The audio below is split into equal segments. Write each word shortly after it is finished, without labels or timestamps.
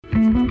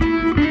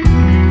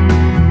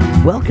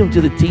Welcome to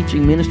the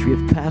teaching ministry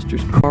of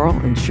Pastors Carl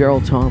and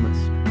Cheryl Thomas.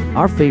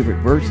 Our favorite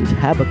verse is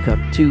Habakkuk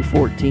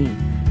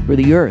 2:14. For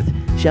the earth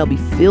shall be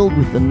filled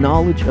with the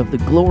knowledge of the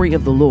glory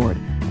of the Lord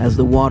as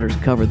the waters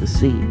cover the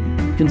sea.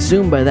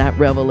 Consumed by that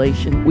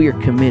revelation, we are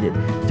committed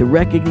to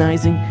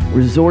recognizing,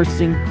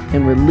 resourcing,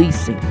 and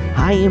releasing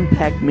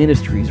high-impact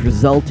ministries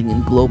resulting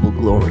in global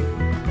glory,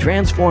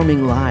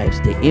 transforming lives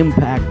to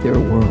impact their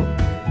world.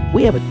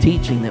 We have a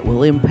teaching that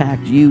will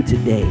impact you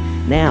today.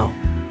 Now,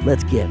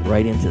 let's get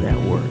right into that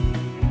word.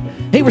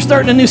 Hey, we're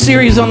starting a new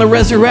series on the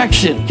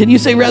resurrection. Can you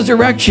say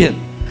resurrection?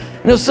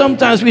 You know,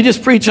 sometimes we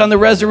just preach on the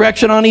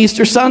resurrection on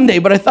Easter Sunday,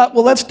 but I thought,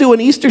 well, let's do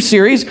an Easter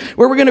series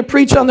where we're going to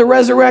preach on the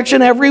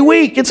resurrection every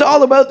week. It's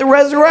all about the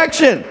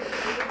resurrection.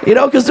 You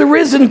know, because the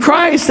risen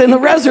Christ and the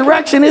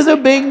resurrection is a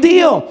big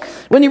deal.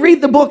 When you read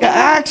the book of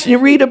Acts and you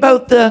read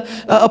about the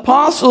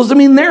apostles, I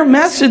mean, their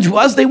message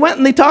was they went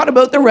and they taught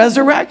about the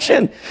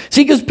resurrection.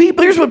 See, because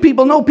here's what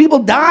people know. People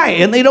die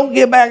and they don't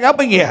get back up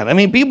again. I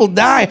mean, people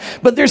die,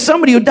 but there's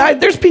somebody who died.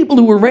 There's people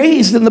who were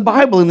raised in the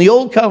Bible, in the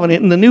Old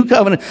Covenant, in the New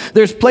Covenant.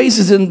 There's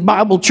places in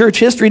Bible church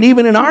history and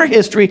even in our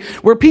history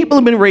where people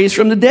have been raised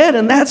from the dead,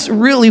 and that's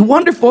really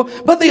wonderful,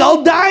 but they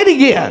all died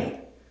again.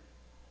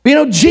 You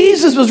know,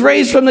 Jesus was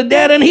raised from the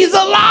dead, and he's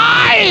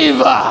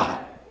alive.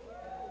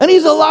 And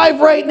he's alive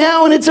right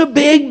now, and it's a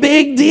big,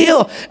 big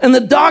deal. And the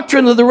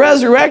doctrine of the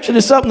resurrection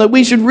is something that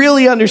we should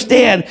really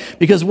understand,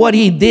 because what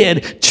he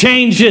did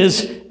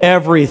changes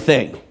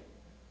everything.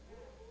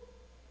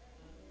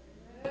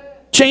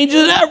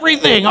 Changes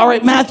everything. All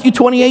right, Matthew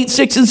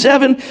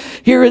 28:6-7.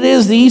 Here it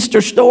is, the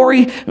Easter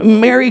story.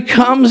 Mary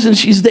comes and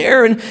she's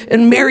there,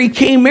 and Mary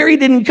came. Mary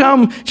didn't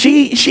come.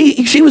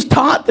 She was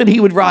taught that he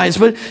would rise,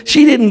 but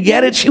she didn't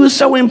get it. She was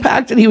so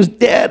impacted he was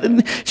dead,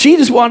 and she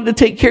just wanted to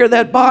take care of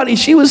that body.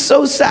 She was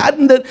so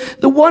saddened that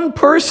the one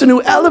person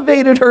who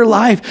elevated her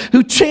life,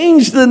 who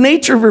changed the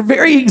nature of her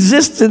very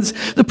existence,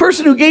 the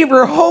person who gave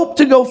her hope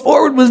to go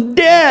forward, was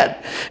dead.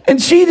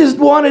 And she just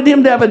wanted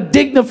him to have a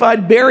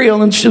dignified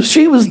burial, and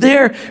she was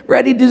there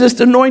ready to just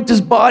anoint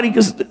his body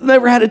because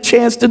never had a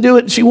chance to do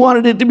it. She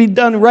wanted it to be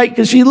done right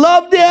because she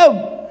loved him.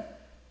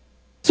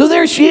 So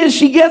there she is.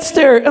 She gets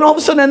there, and all of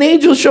a sudden an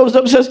angel shows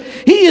up and says,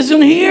 he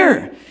isn't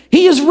here.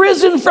 He is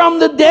risen from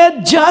the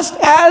dead just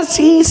as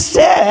he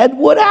said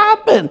would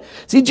happen.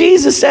 See,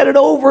 Jesus said it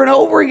over and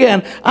over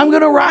again. I'm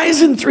going to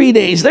rise in 3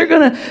 days. They're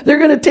going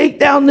to take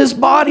down this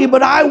body,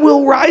 but I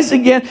will rise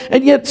again.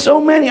 And yet so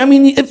many, I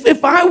mean,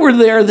 if I were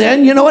there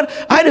then, you know what?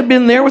 I'd have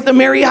been there with the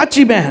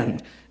mariachi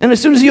band. And as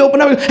soon as he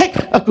opened up, hey,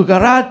 a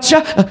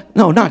cucaracha.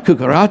 No, not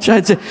cucaracha.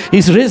 It's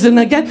he's risen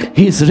again.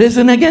 He's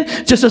risen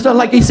again. Just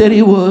like he said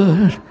he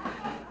would.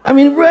 I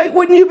mean, right,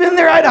 wouldn't you have been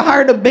there? I'd have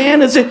hired a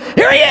band and said,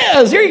 here he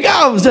is, here he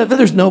comes. But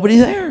there's nobody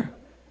there.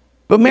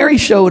 But Mary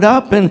showed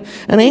up, and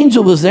an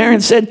angel was there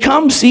and said,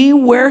 come see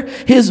where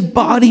his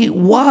body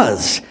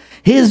was.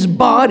 His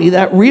body,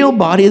 that real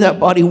body, that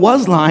body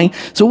was lying.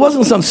 So it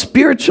wasn't some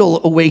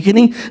spiritual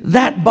awakening.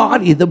 That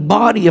body, the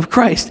body of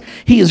Christ,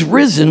 he is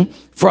risen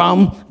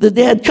from the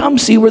dead. Come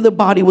see where the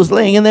body was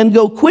laying, and then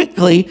go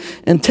quickly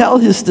and tell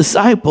his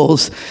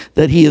disciples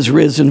that he is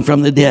risen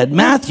from the dead.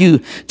 Matthew,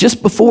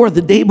 just before,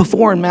 the day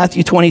before in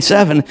Matthew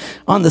 27,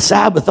 on the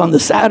Sabbath, on the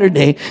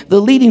Saturday,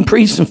 the leading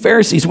priests and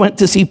Pharisees went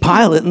to see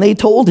Pilate, and they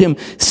told him,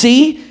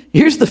 see,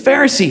 here's the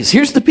Pharisees.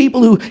 Here's the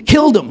people who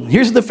killed him.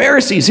 Here's the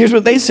Pharisees. Here's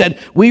what they said.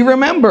 We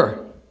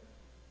remember.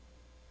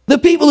 The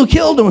people who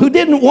killed him, who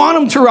didn't want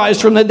him to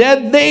rise from the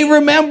dead, they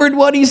remembered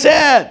what he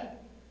said.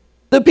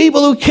 The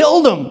people who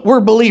killed him were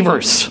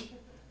believers.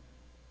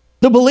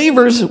 The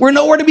believers were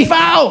nowhere to be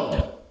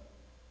found.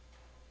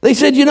 They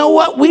said, you know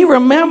what? We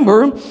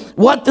remember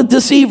what the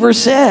deceiver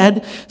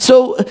said.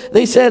 So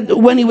they said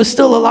when he was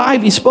still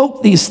alive, he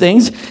spoke these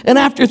things. And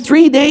after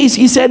 3 days,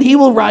 he said he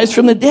will rise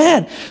from the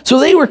dead. So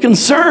they were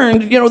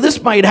concerned, you know, this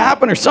might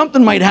happen or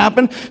something might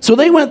happen. So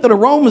they went to the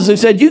Romans. They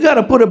said, you got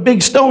to put a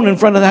big stone in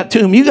front of that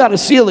tomb. You got to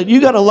seal it.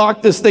 You got to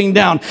lock this thing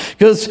down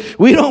because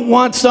we don't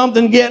want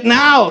something getting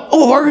out.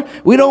 Or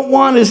we don't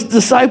want his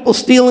disciples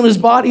stealing his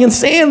body and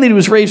saying that he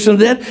was raised from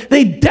the dead.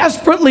 They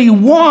desperately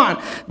want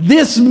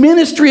this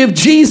ministry of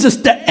Jesus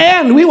to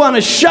end. We want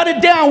to shut it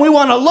down. We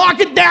want to lock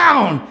it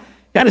down.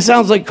 Kind of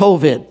sounds like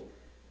COVID.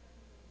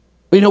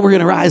 We know we're going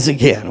to rise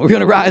again. We're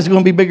going to rise. We're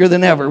going to be bigger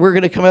than ever. We're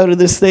going to come out of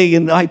this thing.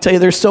 And I tell you,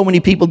 there's so many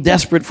people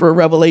desperate for a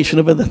revelation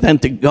of an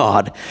authentic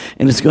God.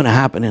 And it's going to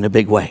happen in a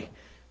big way.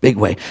 Big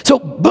way. So,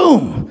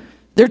 boom.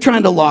 They're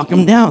trying to lock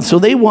him down. So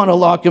they want to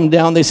lock him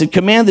down. They said,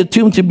 command the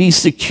tomb to be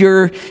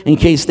secure in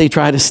case they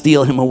try to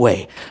steal him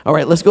away. All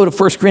right, let's go to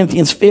 1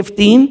 Corinthians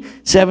 15,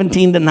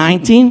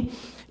 17-19.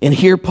 And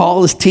here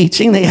Paul is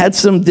teaching. They had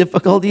some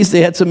difficulties.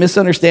 They had some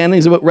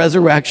misunderstandings about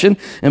resurrection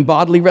and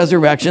bodily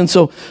resurrection.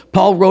 So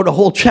Paul wrote a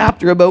whole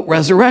chapter about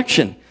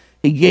resurrection.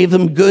 He gave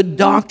them good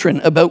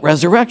doctrine about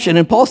resurrection.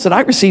 And Paul said,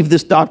 I received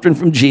this doctrine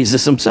from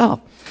Jesus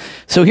himself.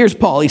 So here's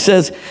Paul. He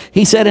said,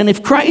 and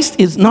if Christ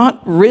is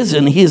not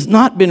risen, he has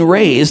not been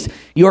raised,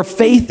 your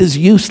faith is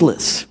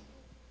useless.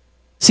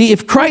 See,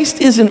 if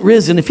Christ isn't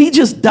risen, if he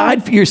just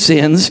died for your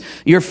sins,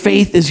 your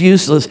faith is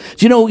useless.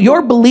 Do you know,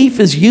 your belief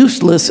is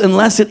useless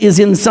unless it is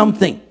in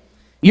something.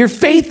 Your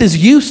faith is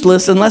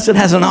useless unless it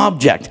has an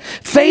object.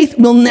 Faith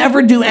will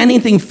never do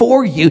anything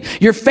for you.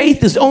 Your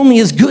faith is only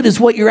as good as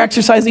what you're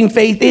exercising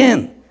faith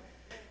in.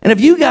 And if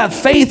you got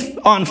faith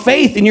on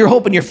faith and you're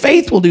hoping your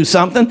faith will do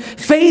something,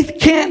 faith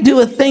can't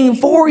do a thing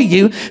for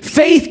you.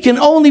 Faith can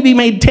only be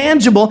made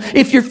tangible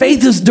if your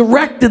faith is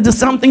directed to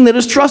something that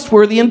is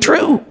trustworthy and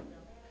true.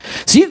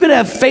 So you could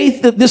have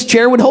faith that this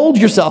chair would hold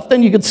yourself.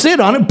 Then you could sit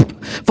on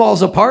it,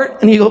 falls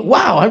apart, and you go,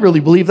 wow, I really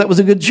believe that was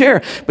a good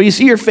chair. But you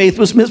see, your faith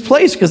was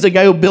misplaced because the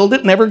guy who built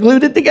it never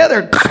glued it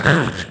together.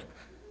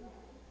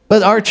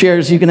 But our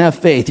chairs, you can have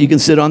faith. You can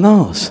sit on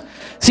those.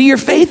 See, your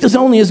faith is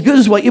only as good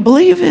as what you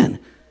believe in.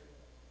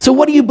 So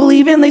what do you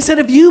believe in? They said,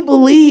 if you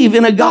believe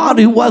in a God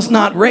who was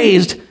not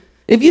raised,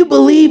 if you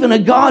believe in a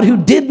God who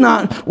did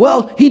not,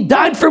 well, he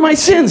died for my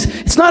sins.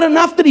 It's not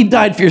enough that he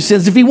died for your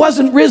sins. If he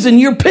wasn't risen,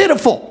 you're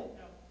pitiful.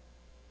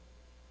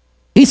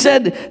 He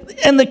said,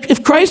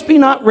 if Christ be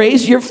not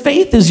raised, your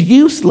faith is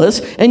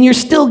useless and you're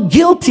still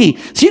guilty.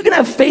 So you can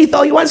have faith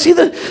all you want. See,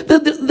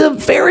 the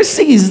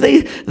Pharisees,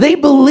 they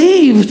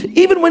believed.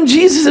 Even when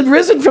Jesus had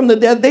risen from the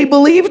dead, they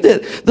believed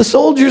it. The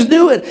soldiers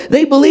knew it.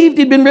 They believed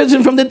he'd been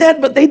risen from the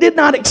dead, but they did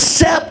not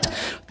accept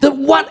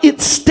what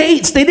it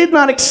states. They did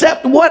not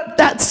accept what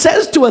that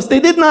says to us. They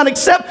did not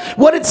accept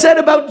what it said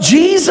about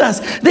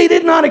Jesus. They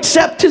did not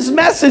accept his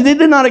message. They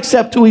did not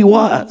accept who he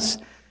was.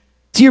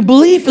 So your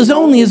belief is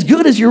only as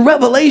good as your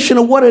revelation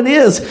of what it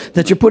is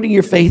that you're putting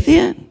your faith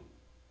in.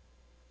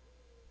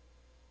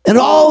 And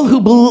all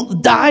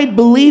who died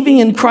believing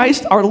in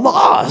Christ are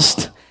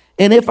lost.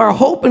 And if our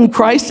hope in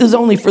Christ is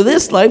only for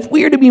this life,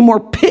 we are to be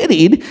more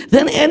pitied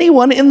than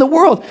anyone in the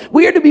world.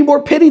 We are to be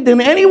more pitied than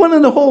anyone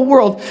in the whole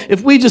world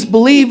if we just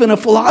believe in a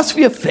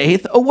philosophy of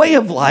faith, a way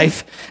of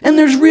life, and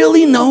there's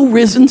really no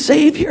risen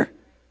Savior.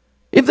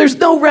 If there's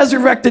no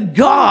resurrected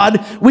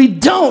God, we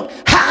don't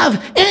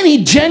have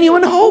any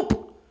genuine hope.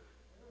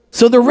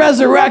 So the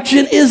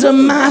resurrection is a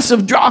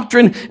massive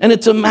doctrine, and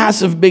it's a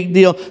massive big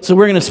deal. So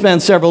we're going to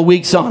spend several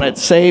weeks on it.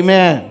 Say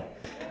amen.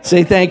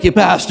 Say thank you,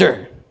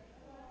 Pastor.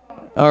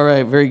 All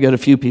right, very good. A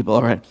few people.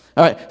 All right.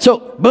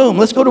 So, boom,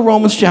 let's go to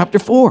Romans chapter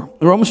 4.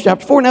 Romans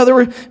chapter 4. Now, there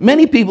were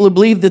many people who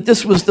believed that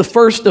this was the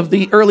first of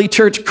the early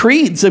church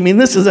creeds. I mean,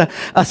 this is a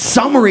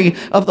summary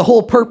of the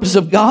whole purpose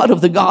of God,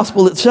 of the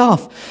gospel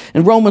itself.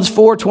 In Romans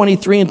 4,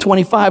 23 and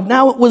 25,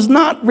 now it was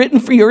not written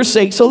for your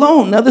sakes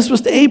alone. Now, this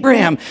was to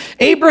Abraham.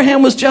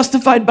 Abraham was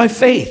justified by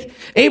faith.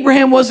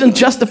 Abraham wasn't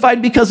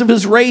justified because of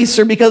his race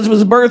or because of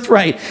his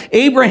birthright.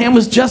 Abraham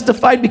was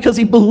justified because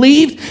he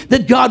believed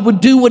that God would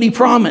do what he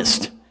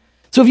promised.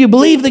 So if you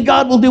believe that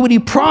God will do what he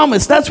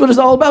promised, that's what it's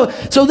all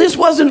about. So this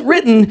wasn't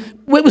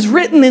written, it was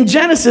written in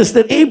Genesis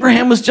that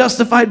Abraham was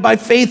justified by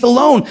faith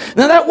alone.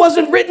 Now that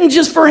wasn't written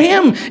just for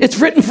him. It's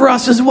written for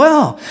us as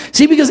well.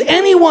 See, because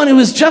anyone who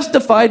is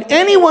justified,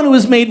 anyone who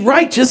is made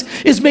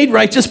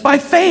righteous by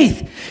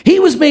faith. He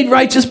was made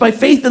righteous by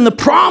faith in the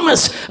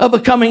promise of a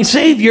coming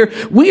Savior.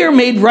 We are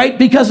made right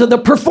because of the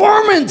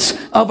performance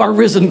of our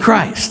risen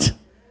Christ.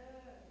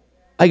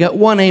 I got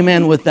one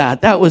amen with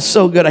that. That was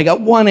so good. I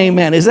got one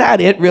amen. Is that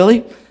it,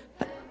 really?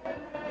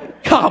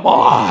 Come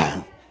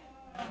on.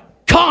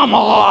 Come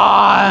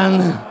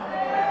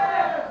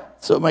on.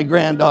 So my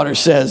granddaughter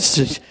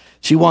says,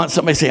 she wants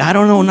somebody to say, I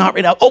don't know, not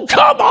right now. Oh,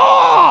 come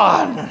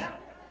on.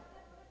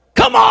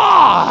 Come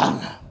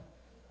on.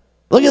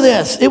 Look at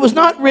this. It was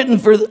not written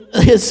for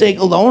his sake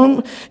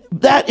alone,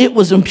 that it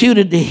was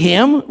imputed to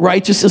him.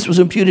 Righteousness was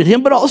imputed to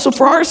him, but also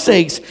for our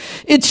sakes.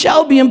 It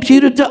shall be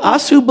imputed to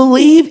us who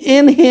believe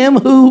in him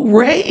who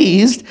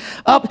raised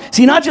up.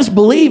 See, not just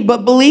believed,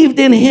 but believed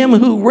in him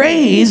who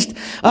raised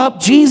up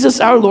Jesus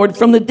our Lord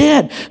from the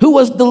dead, who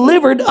was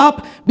delivered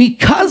up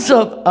because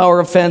of our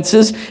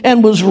offenses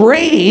and was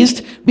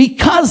raised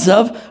because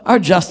of our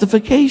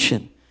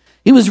justification.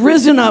 He was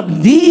risen up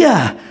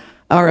via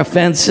our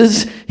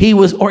offenses. He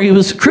was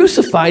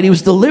crucified. He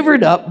was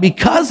delivered up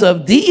because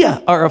of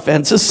our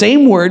offenses.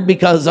 Same word,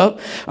 because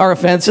of our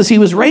offenses. He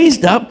was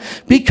raised up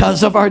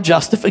because of our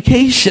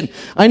justification.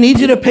 I need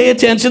you to pay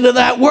attention to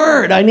that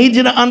word. I need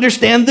you to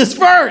understand this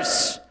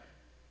verse.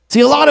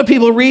 See, a lot of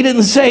people read it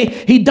and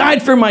say, he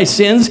died for my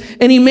sins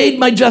and he made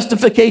my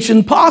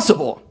justification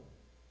possible.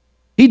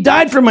 He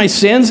died for my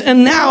sins,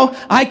 and now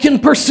I can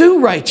pursue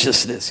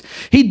righteousness.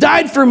 He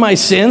died for my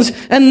sins,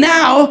 and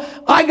now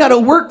I got to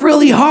work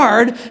really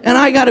hard, and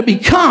I got to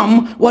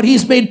become what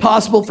he's made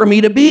possible for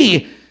me to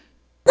be.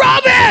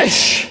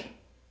 Rubbish!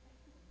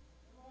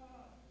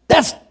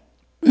 That's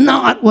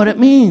not what it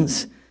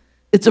means.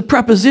 It's a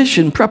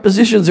preposition.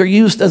 Prepositions are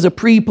used as a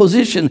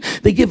preposition.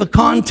 They give a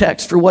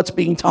context for what's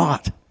being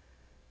taught.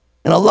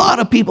 And a lot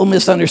of people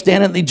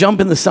misunderstand it. They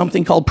jump into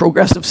something called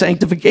progressive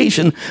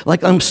sanctification,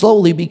 like I'm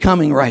slowly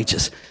becoming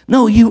righteous.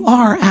 No, you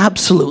are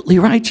absolutely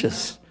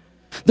righteous.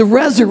 The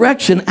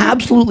resurrection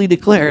absolutely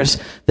declares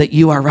that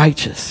you are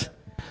righteous.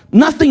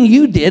 Nothing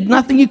you did,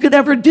 nothing you could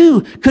ever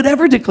do, could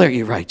ever declare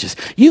you righteous.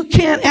 You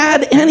can't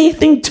add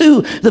anything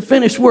to the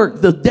finished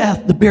work, the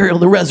death, the burial,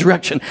 the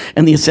resurrection,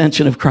 and the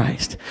ascension of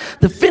Christ.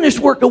 The finished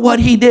work of what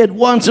he did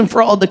once and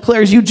for all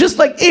declares you, just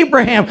like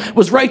Abraham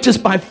was righteous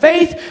by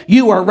faith,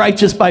 you are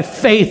righteous by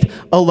faith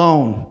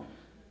alone.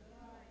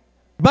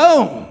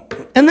 Boom.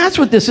 And that's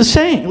what this is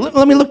saying.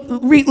 Let me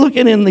look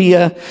in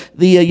the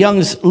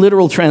Young's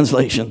literal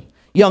translation.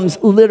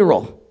 Young's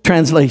literal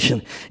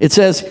translation. It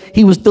says,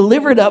 he was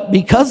delivered up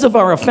because of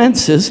our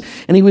offenses,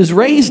 and he was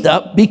raised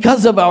up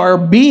because of our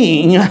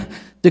being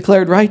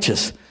declared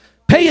righteous.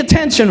 Pay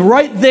attention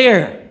right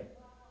there.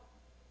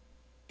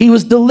 He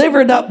was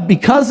delivered up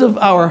because of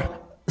our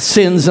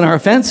sins and our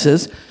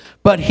offenses,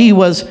 but he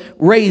was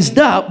raised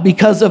up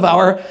because of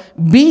our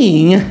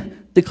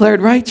being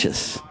declared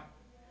righteous.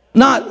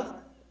 Not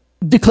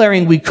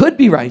declaring we could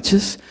be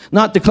righteous,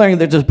 not declaring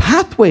there's a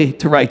pathway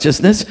to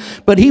righteousness,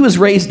 but he was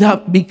raised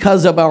up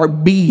because of our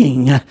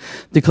being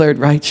declared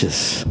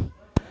righteous.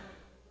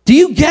 Do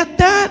you get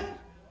that?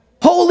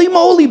 Holy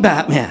moly,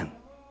 Batman.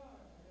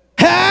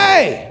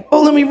 Hey!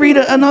 Oh, let me read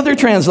another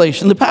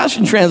translation, the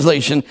Passion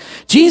Translation.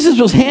 Jesus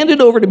was handed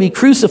over to be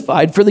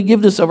crucified for the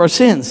forgiveness of our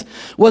sins.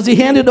 Was he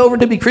handed over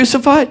to be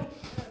crucified?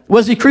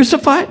 Was he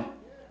crucified?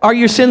 Are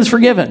your sins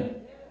forgiven?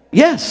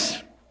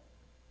 Yes.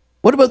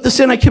 What about the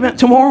sin I commit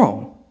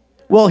tomorrow?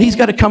 Well, he's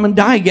got to come and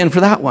die again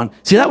for that one.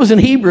 See, that was in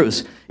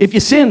Hebrews. If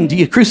you sin, do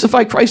you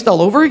crucify Christ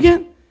all over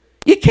again?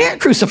 You can't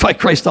crucify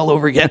Christ all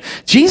over again.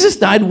 Jesus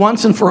died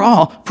once and for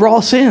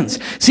all sins.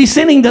 See,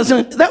 sinning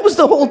doesn't, that was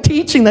the whole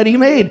teaching that he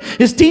made.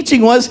 His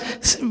teaching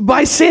was,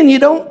 by sin, you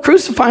don't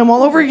crucify him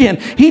all over again.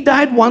 He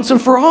died once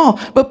and for all.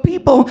 But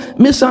people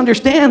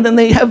misunderstand, and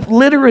they have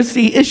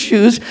literacy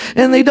issues,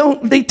 and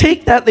they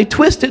take that, they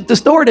twist it,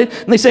 distort it,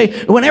 and they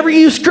say, whenever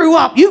you screw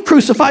up, you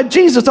crucified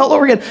Jesus all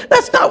over again.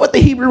 That's not what the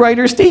Hebrew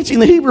writer is teaching.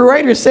 The Hebrew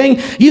writer is saying,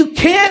 you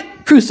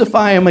can't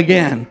crucify him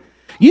again.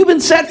 You've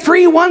been set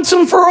free once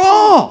and for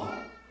all.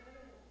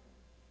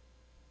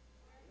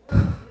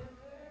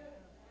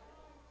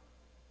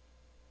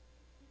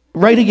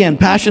 Right again,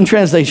 Passion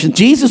Translation.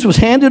 Jesus was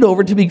handed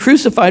over to be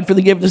crucified for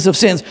the forgiveness of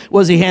sins.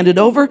 Was he handed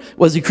over?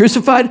 Was he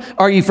crucified?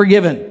 Are you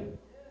forgiven?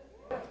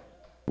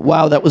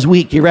 Wow, that was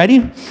weak. You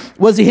ready?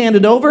 Was he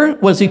handed over?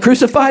 Was he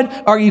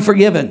crucified? Are you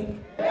forgiven?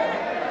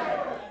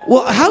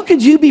 Well, how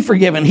could you be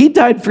forgiven? He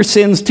died for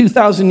sins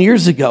 2,000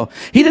 years ago.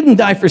 He didn't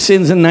die for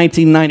sins in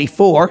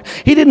 1994.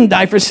 He didn't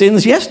die for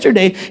sins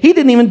yesterday. He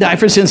didn't even die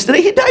for sins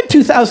today. He died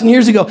 2,000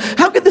 years ago.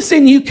 How could the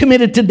sin you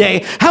committed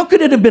today, how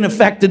could it have been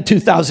affected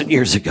 2,000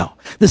 years ago?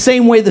 The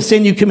same way the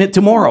sin you commit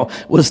tomorrow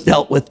was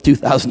dealt with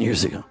 2,000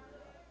 years ago.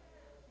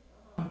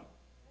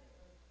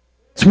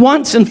 It's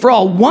once and for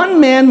all.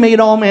 One man made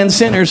all men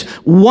sinners.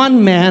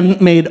 One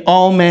man made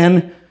all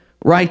men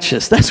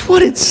righteous. That's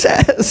what it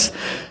says.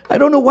 I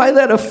don't know why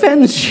that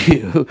offends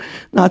you.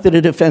 Not that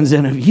it offends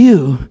any of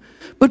you,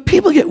 but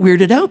people get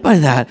weirded out by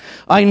that.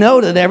 I know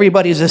that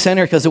everybody's a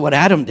sinner because of what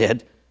Adam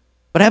did,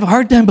 but I have a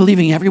hard time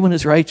believing everyone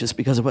is righteous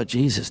because of what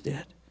Jesus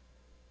did.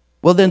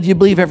 Well, then do you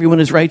believe everyone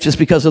is righteous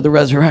because of the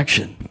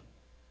resurrection?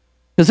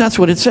 Because that's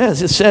what it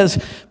says. It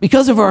says,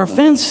 because of our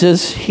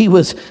offenses, he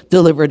was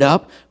delivered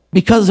up.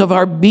 Because of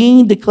our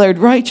being declared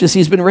righteous,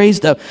 he's been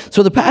raised up.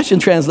 So the Passion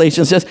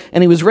Translation says,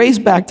 and he was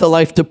raised back to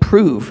life to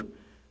prove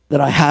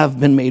that I have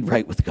been made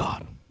right with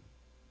God.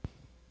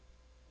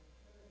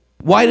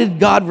 Why did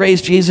God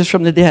raise Jesus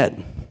from the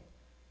dead?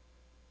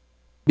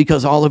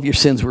 Because all of your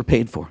sins were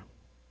paid for.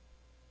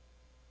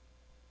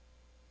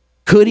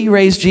 Could he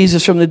raise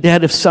Jesus from the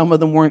dead if some of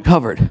them weren't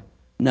covered?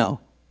 No.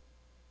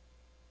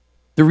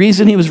 The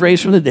reason he was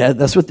raised from the dead,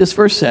 that's what this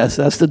verse says,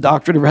 that's the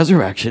doctrine of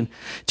resurrection.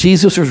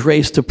 Jesus was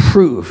raised to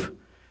prove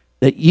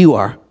that you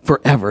are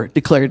forever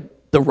declared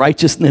the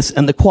righteousness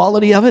and the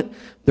quality of it,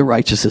 the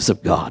righteousness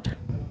of God.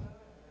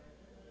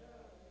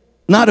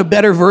 Not a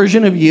better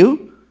version of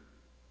you.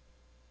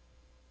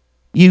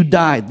 You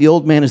died. The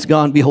old man is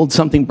gone. Behold,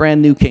 something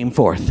brand new came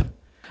forth.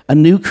 A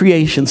new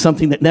creation,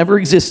 something that never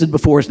existed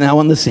before is now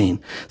on the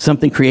scene.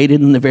 Something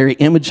created in the very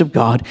image of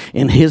God,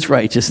 in his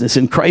righteousness,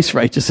 in Christ's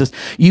righteousness.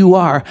 You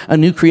are a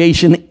new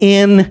creation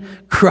in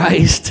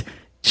Christ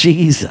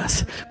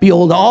Jesus.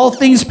 Behold, all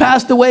things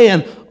passed away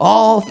and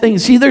all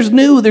things. See, there's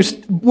new. There's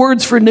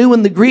words for new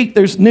in the Greek.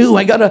 There's new.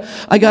 I got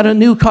a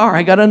new car.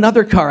 I got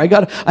another car.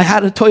 I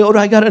had a Toyota.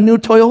 I got a new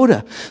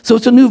Toyota. So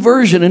it's a new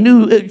version, a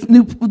new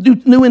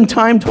in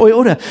time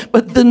Toyota.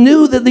 But the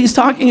new that he's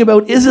talking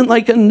about isn't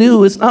like a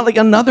new. It's not like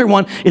another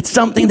one. It's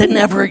something that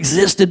never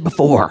existed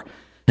before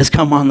has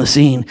come on the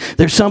scene.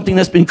 There's something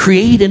that's been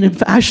created and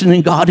fashioned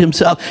in God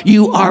himself.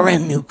 You are a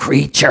new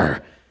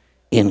creature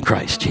in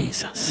Christ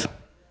Jesus.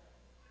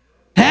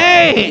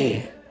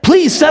 Hey,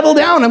 please settle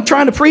down. I'm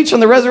trying to preach on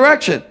the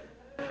resurrection.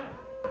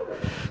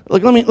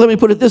 Look, let me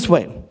put it this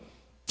way.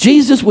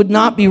 Jesus would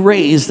not be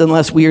raised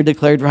unless we are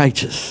declared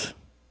righteous.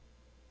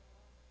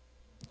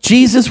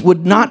 Jesus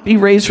would not be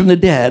raised from the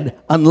dead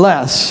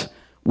unless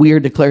we are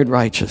declared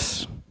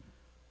righteous.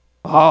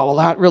 Oh, well,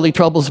 that really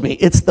troubles me.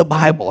 It's the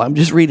Bible. I'm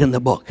just reading the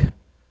book.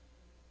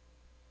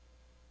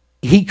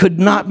 he could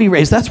not be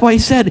raised. That's why he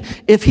said,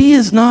 if he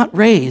is not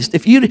raised,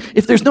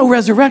 if there's no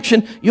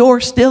resurrection,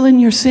 you're still in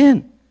your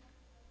sin.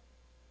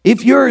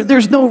 If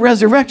there's no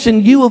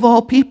resurrection, you of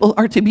all people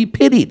are to be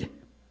pitied.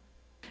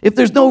 If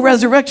there's no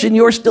resurrection,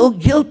 you're still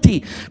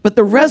guilty. But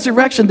the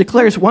resurrection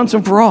declares once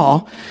and for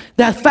all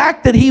that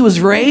fact that he was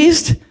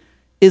raised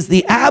is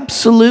the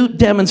absolute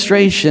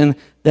demonstration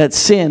that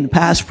sin,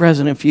 past,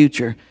 present, and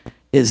future,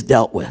 is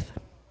dealt with.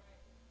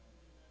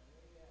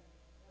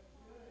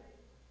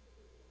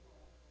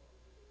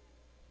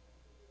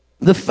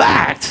 The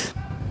fact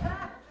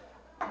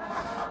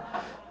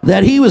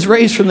that he was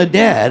raised from the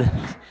dead,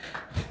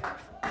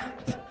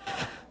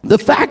 the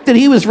fact that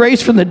he was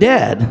raised from the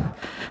dead,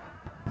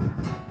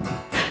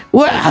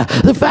 well,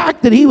 the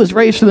fact that he was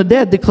raised from the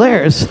dead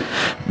declares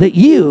that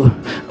you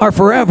are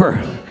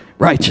forever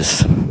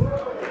righteous.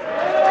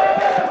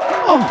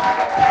 Oh.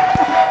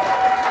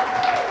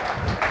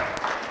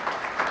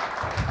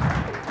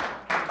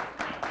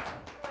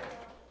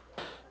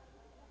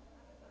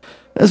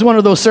 This is one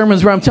of those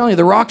sermons where I'm telling you,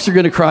 the rocks are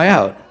going to cry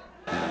out.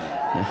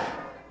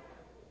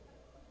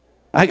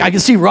 I can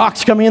see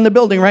rocks coming in the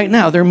building right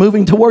now. They're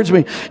moving towards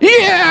me.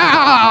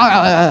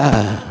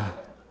 Yeah!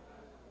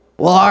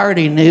 Well, I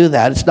already knew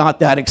that. It's not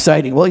that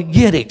exciting. Well,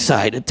 get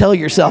excited. Tell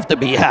yourself to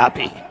be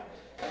happy.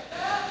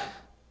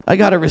 I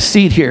got a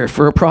receipt here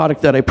for a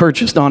product that I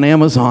purchased on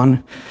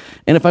Amazon.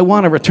 And if I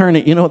want to return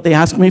it, you know what they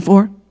ask me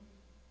for?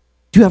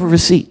 Do you have a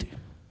receipt?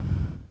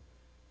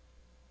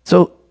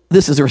 So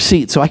this is a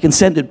receipt, so I can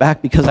send it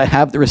back because I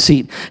have the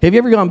receipt. Have you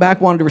ever gone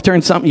back, wanted to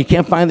return something, you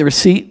can't find the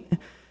receipt? And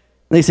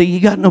they say, you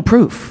got no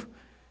proof.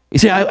 You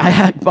see, I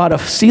had bought a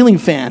ceiling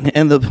fan,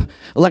 and the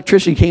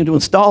electrician came to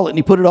install it, and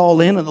he put it all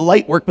in, and the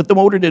light worked, but the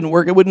motor didn't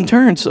work. It wouldn't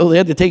turn, so they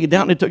had to take it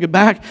down, and they took it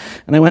back.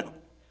 And I went,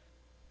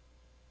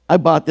 I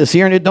bought this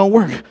here, and it don't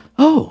work.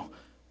 Oh,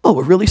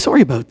 we're really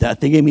sorry about that.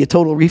 They gave me a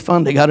total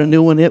refund. They got a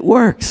new one. It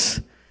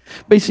works.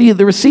 But you see,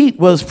 the receipt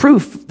was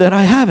proof that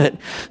I have it.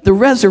 The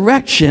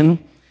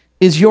resurrection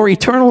is your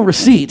eternal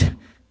receipt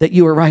that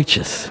you are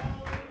righteous.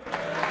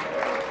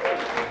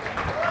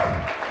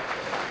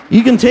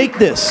 You can take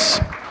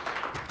this.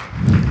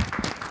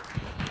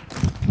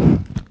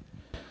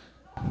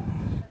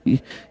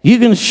 You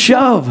can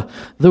shove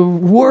the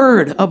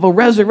word of a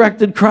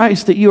resurrected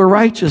Christ that you are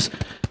righteous.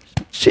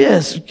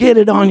 Just get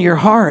it on your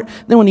heart.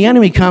 Then when the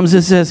enemy comes,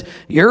 it says,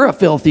 you're a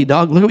filthy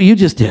dog. Look what you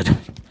just did.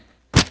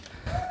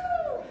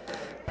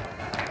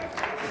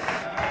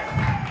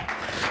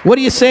 What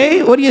do you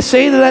say? What do you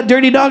say to that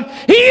dirty dog?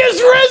 He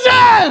is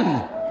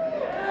risen!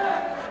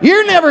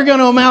 You're never going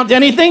to amount to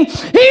anything.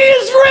 He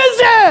is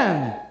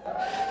risen!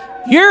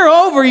 You're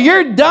over.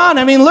 You're done.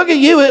 I mean, look at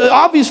you.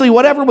 Obviously,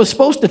 whatever was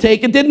supposed to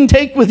take, it didn't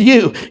take with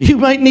you. You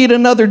might need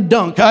another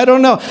dunk. I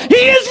don't know. He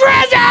is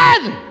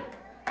risen!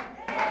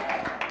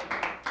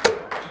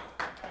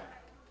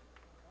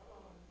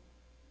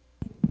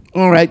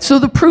 All right, so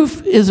the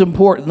proof is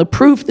important. The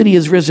proof that he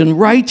is risen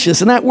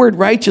righteous. And that word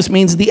righteous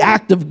means the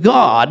act of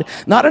God,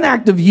 not an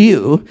act of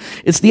you.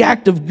 It's the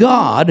act of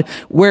God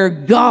where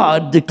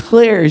God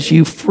declares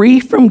you free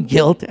from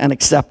guilt and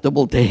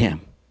acceptable to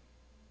him.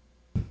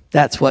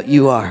 That's what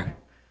you are.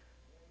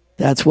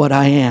 That's what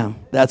I am.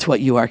 That's what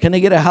you are. Can I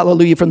get a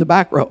hallelujah from the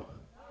back row?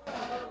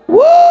 Woo!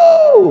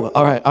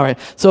 All right.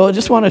 So I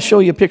just want to show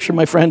you a picture of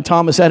my friend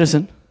Thomas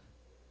Edison.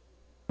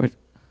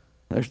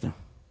 There's the...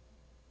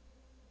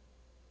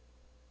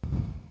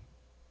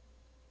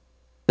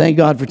 Thank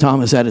God for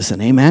Thomas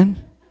Edison,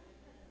 amen?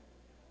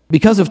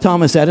 Because of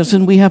Thomas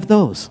Edison, we have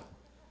those.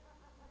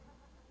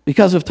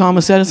 Because of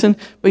Thomas Edison,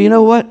 but you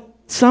know what?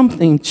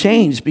 Something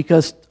changed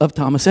because of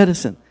Thomas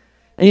Edison.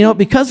 And you know,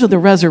 because of the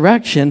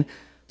resurrection,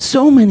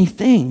 so many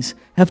things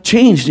have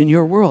changed in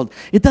your world.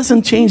 It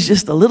doesn't change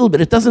just a little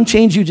bit. It doesn't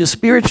change you just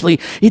spiritually.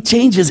 It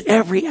changes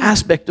every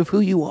aspect of who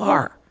you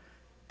are.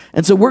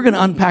 And so we're going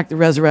to unpack the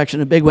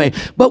resurrection in a big way.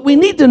 But we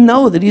need to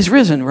know that he's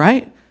risen,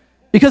 right?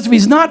 Because if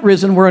he's not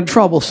risen, we're in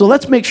trouble. So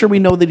let's make sure we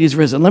know that he's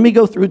risen. Let me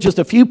go through just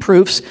a few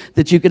proofs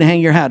that you can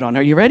hang your hat on.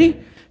 Are you ready?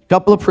 A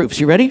couple of proofs.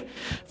 You ready?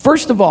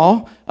 First of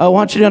all, I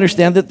want you to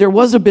understand that there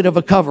was a bit of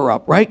a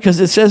cover-up, right?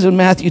 Because it says in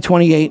Matthew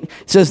 28, it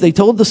says, they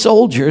told the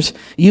soldiers,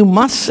 you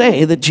must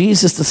say that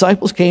Jesus'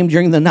 disciples came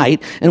during the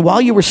night, and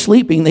while you were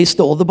sleeping, they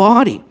stole the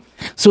body.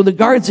 So the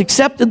guards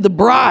accepted the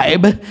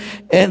bribe,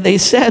 and they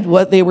said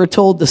what they were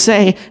told to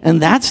say, and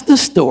that's the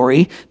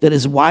story that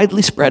is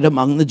widely spread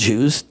among the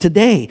Jews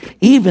today,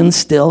 even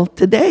still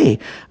today.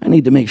 I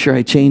need to make sure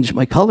I change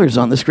my colors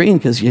on the screen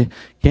because you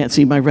can't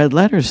see my red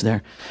letters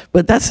there.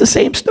 But that's the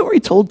same story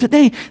told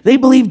today. They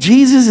believe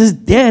Jesus is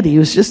dead. He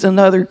was just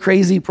another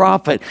crazy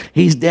prophet.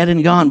 He's dead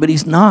and gone, but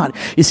he's not.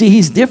 You see,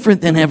 he's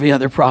different than every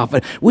other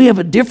prophet. We have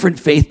a different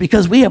faith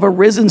because we have a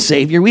risen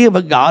Savior. We have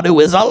a God who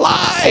is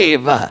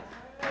alive.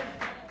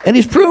 And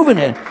he's proven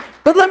it.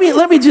 But let me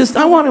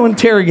I want to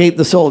interrogate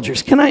the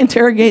soldiers. Can I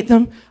interrogate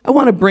them? I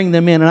want to bring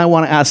them in and I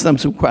want to ask them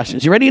some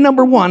questions. You ready?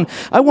 Number one,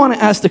 I want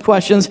to ask the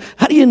questions,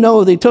 how do you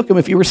know they took him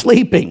if you were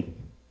sleeping?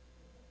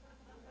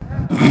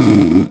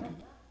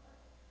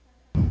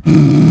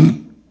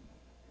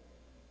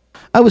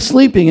 I was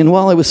sleeping, and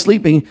while I was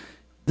sleeping,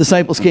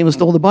 Disciples came and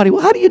stole the body.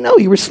 Well, how do you know?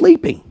 You were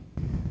sleeping.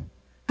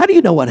 How do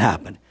you know what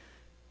happened?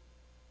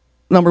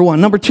 Number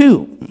one. Number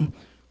two,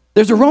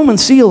 there's a Roman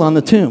seal on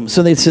the tomb.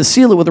 So they said,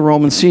 seal it with a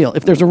Roman seal.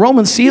 If there's a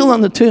Roman seal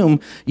on the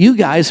tomb, you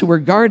guys who were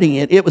guarding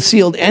it, it was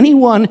sealed.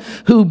 Anyone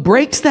who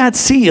breaks that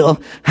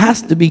seal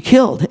has to be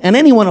killed. And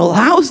anyone who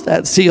allows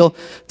that seal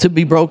to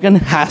be broken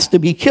has to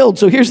be killed.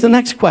 So here's the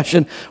next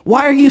question.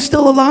 Why are you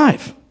still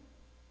alive?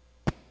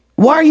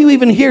 Why are you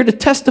even here to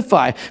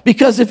testify?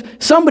 Because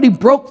if somebody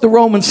broke the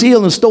Roman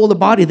seal and stole the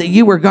body that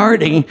you were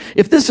guarding,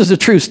 if this is a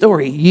true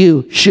story,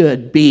 you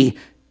should be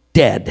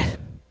dead.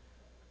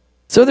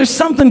 So there's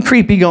something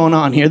creepy going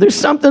on here. There's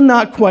something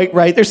not quite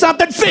right. There's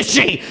something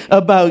fishy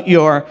about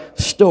your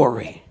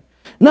story.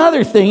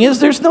 Another thing is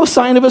there's no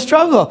sign of a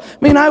struggle. I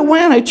mean,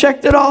 I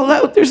checked it all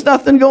out. There's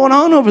nothing going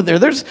on over there.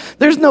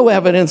 There's no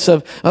evidence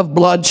of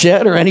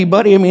bloodshed or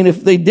anybody. I mean,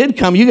 if they did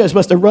come, you guys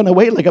must have run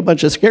away like a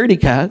bunch of scaredy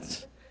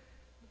cats.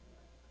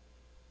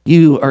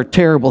 You are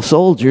terrible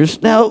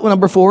soldiers. Now,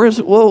 number 4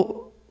 is,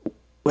 well,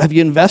 have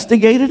you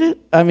investigated it?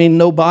 I mean,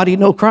 no body,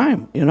 no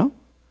crime, you know?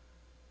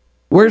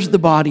 Where's the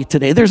body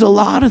today? There's a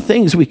lot of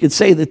things we could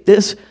say that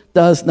this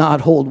does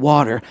not hold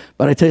water.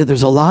 But I tell you,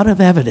 there's a lot of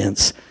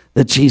evidence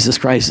that Jesus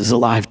Christ is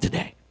alive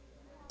today.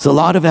 It's a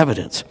lot of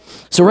evidence.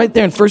 So right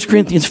there in 1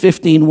 Corinthians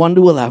 15,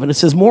 1-11, it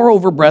says,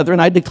 moreover,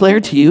 brethren, I declare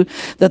to you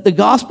that the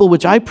gospel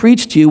which I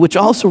preached to you, which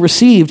also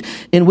received,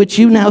 in which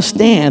you now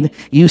stand,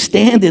 you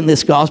stand in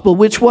this gospel,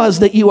 which was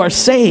that you are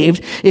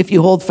saved if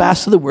you hold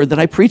fast to the word that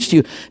I preached to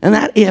you. And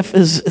that if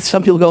is,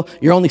 some people go,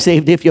 you're only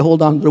saved if you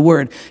hold on to the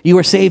word. You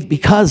are saved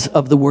because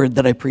of the word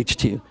that I preached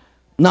to you.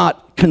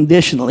 Not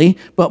conditionally,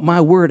 but my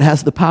word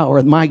has the power,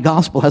 and my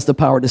gospel has the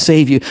power to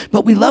save you.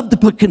 But we love to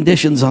put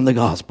conditions on the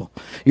gospel.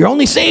 You're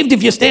only saved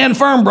if you stand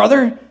firm,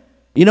 brother.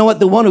 You know what?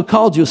 The one who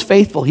called you is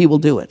faithful. He will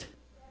do it.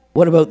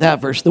 What about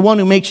that verse? The one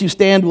who makes you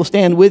stand will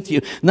stand with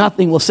you.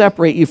 Nothing will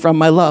separate you from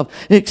my love,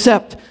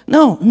 except,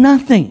 no,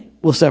 nothing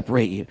will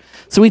separate you.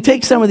 So we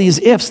take some of these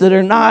ifs that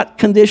are not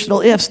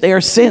conditional ifs. They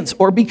are since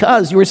or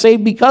because. You were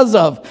saved because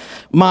of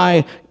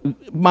my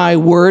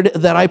word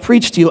that I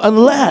preached to you,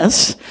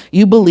 unless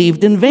you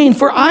believed in vain.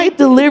 For I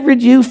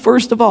delivered you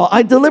first of all.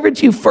 I delivered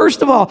to you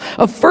first of all,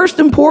 of first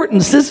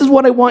importance. This is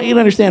what I want you to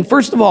understand.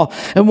 First of all,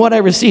 and what I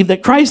received,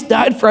 that Christ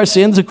died for our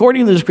sins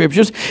according to the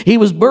scriptures. He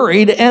was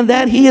buried, and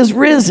that he is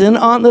risen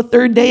on the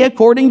third day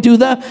according to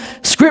the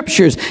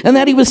scriptures. And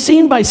that he was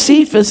seen by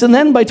Cephas, and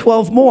then by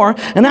 12 more.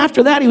 And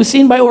after that, he was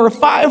seen by over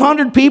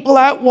 500 people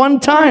at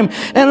one time.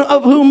 And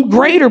of whom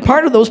greater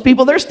part of those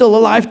people, they're still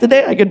alive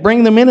today. I could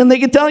bring them in and they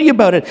could tell you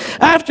about it.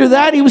 After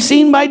that, he was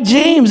seen by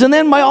James, and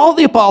then by all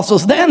the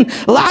apostles. Then,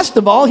 last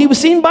of all, he was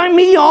seen by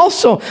me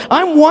also.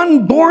 I'm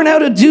one born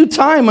out of due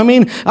time. I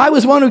mean, I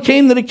was one who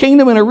came to the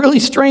kingdom in a really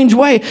strange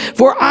way.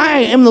 For I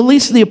am the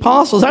least of the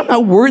apostles. I'm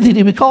not worthy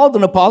to be called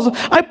an apostle.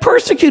 I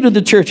persecuted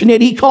the church, and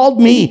yet he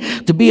called me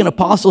to be an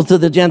apostle to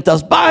the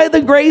Gentiles. By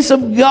the grace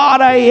of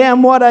God, I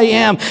am what I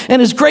am. And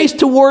his grace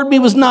toward me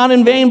was not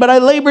in vain, but I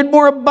labored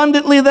more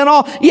abundantly than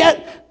all.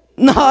 Yet,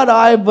 not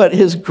I, but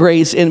his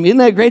grace in me. Isn't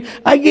that great?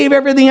 I gave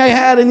everything I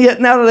had, and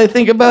yet now that I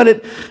think about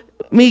it,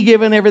 me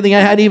giving everything I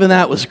had, even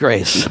that was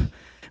grace. I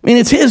mean,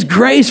 it's his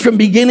grace from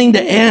beginning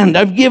to end.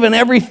 I've given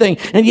everything,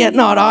 and yet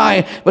not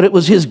I, but it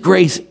was his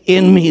grace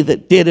in me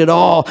that did it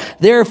all.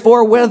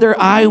 Therefore, whether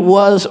I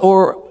was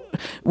or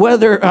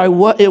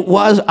it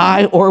was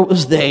I or it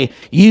was they,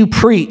 you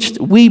preached,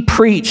 we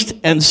preached,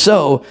 and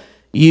so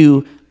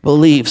you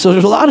believe. So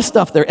there's a lot of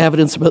stuff there,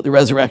 evidence about the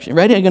resurrection.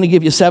 Ready? I'm going to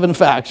give you 7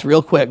 facts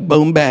real quick.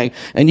 Boom, bang.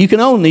 And you can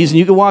own these, and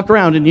you can walk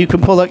around, and you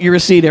can pull out your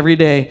receipt every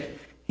day.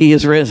 He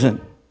is risen.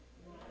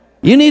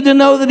 You need to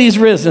know that he's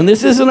risen.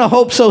 This isn't a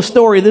hope so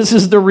story. This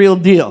is the real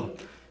deal.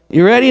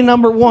 You ready?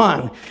 Number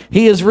 1,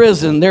 he is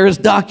risen. There is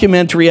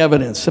documentary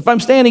evidence. If I'm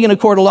standing in a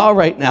court of law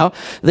right now,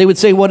 they would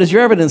say, what is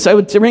your evidence? I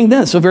would bring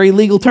this, a very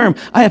legal term.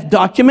 I have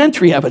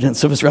documentary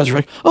evidence of his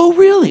resurrection. Oh,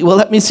 really? Well,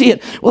 let me see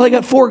it. Well, I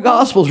got 4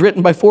 gospels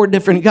written by 4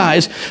 different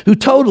guys who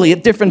totally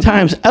at different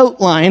times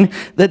outline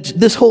that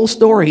this whole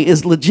story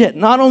is legit.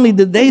 Not only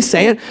did they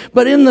say it,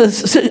 but in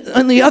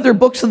the other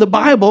books of the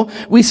Bible,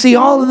 we see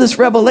all of this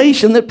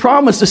revelation that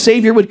promised a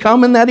Savior would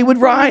come and that he would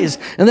rise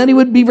and that he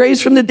would be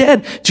raised from the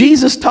dead.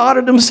 Jesus taught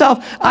it himself.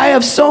 I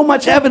have so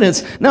much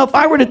evidence. Now, if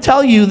I were to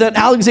tell you that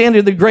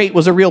Alexander the Great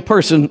was a real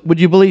person, would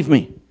you believe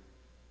me?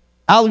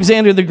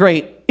 Alexander the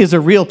Great is a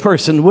real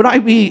person. Would I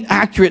be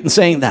accurate in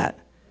saying that?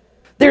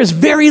 There's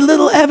very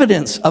little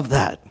evidence of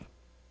that.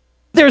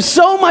 There's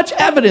so much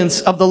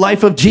evidence of the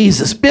life of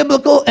Jesus,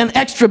 biblical and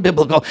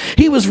extra-biblical.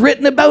 He was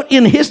written about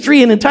in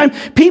history and in time.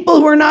 People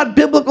who are not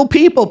biblical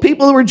people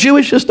who are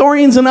Jewish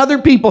historians and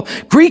other people,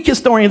 Greek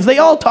historians, they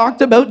all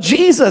talked about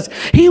Jesus.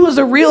 He was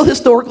a real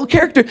historical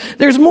character.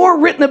 There's more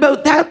written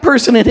about that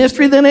person in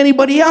history than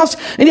anybody else,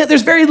 and yet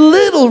there's very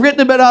little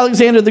written about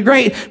Alexander the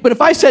Great. But if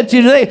I said to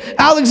you today,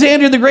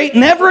 Alexander the Great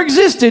never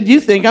existed,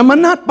 you think I'm a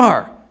nut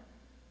bar.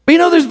 But you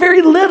know, there's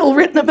very little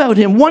written about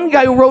him. One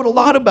guy who wrote a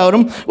lot about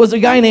him was a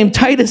guy named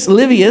Titus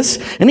Livius,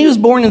 and he was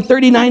born in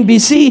 39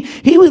 BC.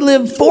 He would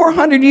live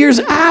 400 years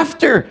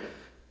after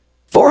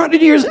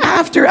 400 years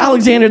after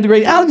Alexander the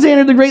Great.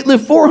 Alexander the Great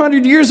lived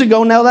 400 years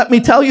ago. Now let me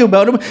tell you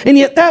about him. And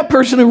yet that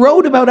person who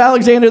wrote about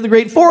Alexander the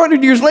Great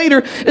 400 years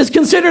later is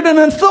considered an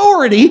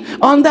authority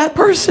on that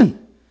person.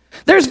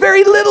 There's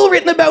very little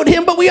written about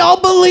him, but we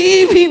all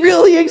believe he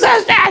really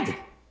existed.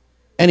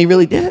 And he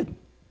really did.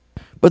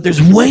 But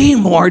there's way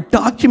more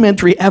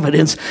documentary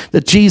evidence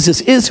that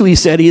Jesus is who he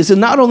said he is.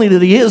 And not only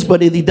that he is, but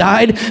that he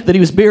died, that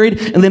he was buried,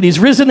 and that he's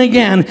risen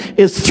again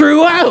is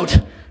throughout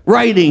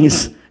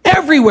writings.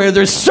 Everywhere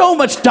there's so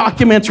much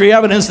documentary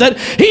evidence that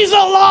he's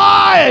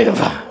alive.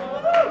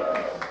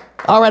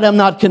 All right, I'm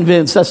not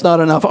convinced. That's not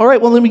enough. All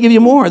right, well, let me give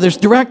you more. There's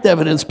direct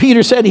evidence.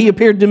 Peter said he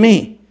appeared to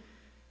me.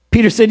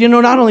 Peter said,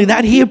 not only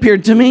that, he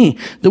appeared to me.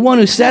 The one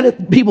who said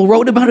it, people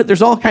wrote about it.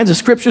 There's all kinds of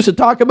scriptures that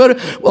talk about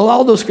it. Well,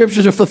 all those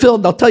scriptures are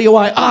fulfilled. I'll tell you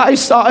why. I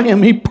saw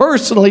him. He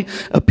personally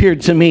appeared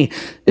to me.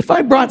 If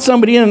I brought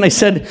somebody in and I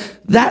said,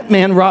 that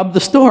man robbed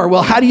the store.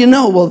 Well, how do you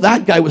know? Well,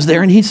 that guy was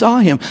there and he saw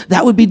him.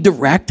 That would be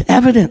direct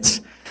evidence.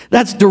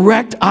 That's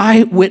direct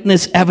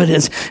eyewitness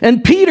evidence.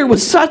 And Peter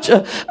was such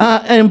an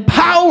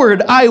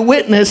empowered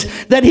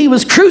eyewitness that he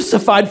was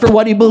crucified for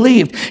what he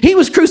believed. He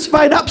was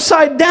crucified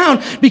upside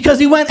down because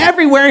he went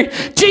everywhere.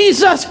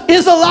 Jesus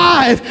is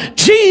alive.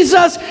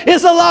 Jesus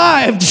is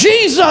alive.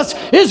 Jesus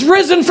is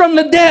risen from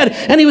the dead.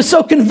 And he was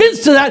so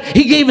convinced of that,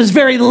 he gave his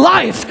very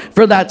life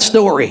for that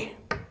story.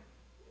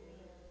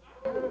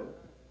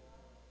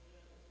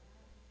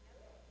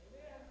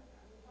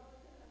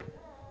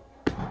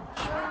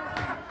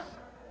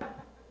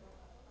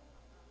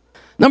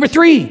 Number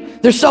 3,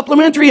 there's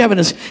supplementary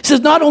evidence. It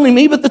says not only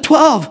me, but the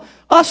 12.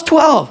 Us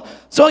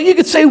 12. So you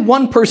could say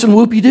one person,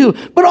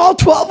 whoopee-doo, but all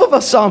 12 of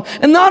us saw him.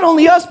 And not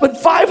only us, but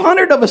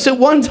 500 of us at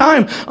one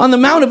time on the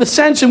Mount of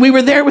Ascension. We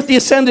were there with the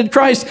ascended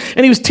Christ,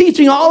 and he was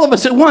teaching all of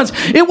us at once.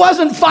 It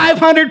wasn't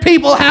 500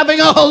 people having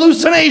a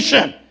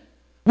hallucination.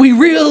 We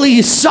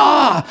really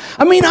saw.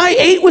 I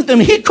ate with him.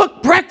 He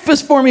cooked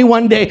breakfast for me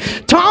one day.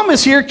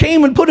 Thomas here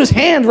came and put his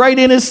hand right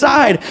in his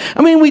side.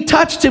 We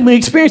touched him. We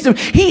experienced him.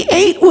 He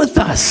ate with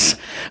us.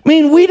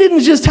 We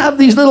didn't just have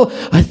these little,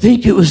 I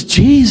think it was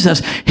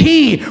Jesus.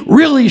 He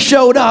really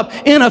showed up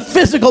in a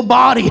physical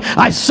body.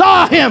 I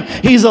saw him.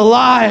 He's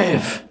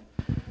alive.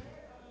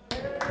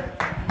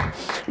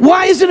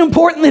 Why is it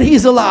important that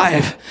he's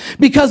alive?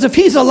 Because if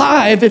he's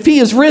alive, if he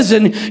is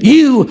risen,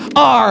 you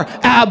are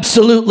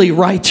absolutely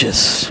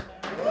righteous.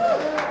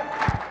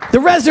 The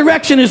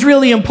resurrection is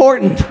really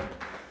important.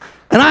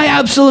 And I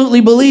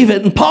absolutely believe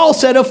it. And Paul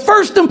said, of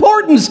first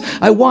importance,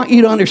 I want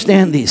you to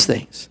understand these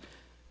things.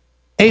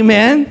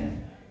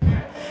 Amen?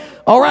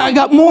 All right, I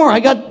got more. I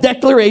got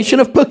declaration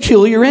of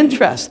peculiar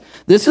interest.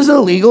 This is a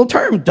legal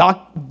term,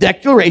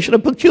 declaration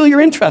of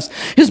peculiar interest.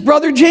 His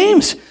brother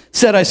James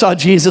said, I saw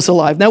Jesus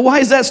alive. Now, why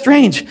is that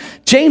strange?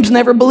 James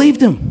never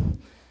believed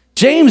him.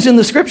 James in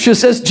the scripture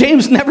says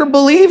James never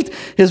believed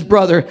his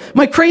brother,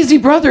 my crazy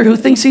brother who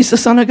thinks he's the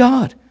Son of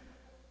God.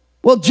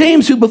 Well,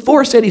 James, who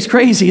before said he's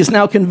crazy, is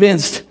now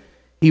convinced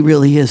he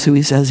really is who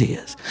he says he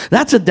is.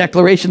 That's a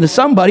declaration to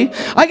somebody.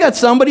 I got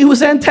somebody who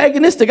was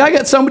antagonistic. I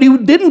got somebody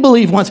who didn't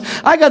believe once.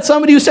 I got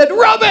somebody who said,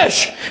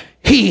 rubbish!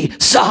 He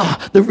saw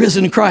the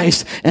risen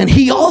Christ, and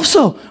he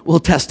also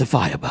will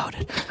testify about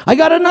it. I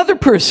got another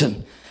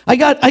person. I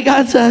got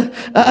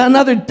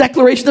another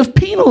declaration of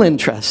penal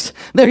interest.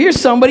 Now here's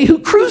somebody who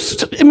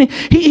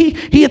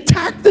he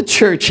attacked the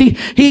church.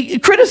 He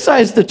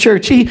criticized the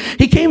church. He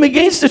came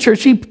against the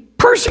church. He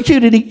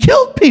persecuted, he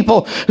killed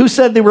people who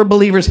said they were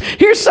believers.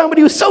 Here's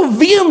somebody who's so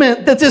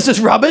vehement that this is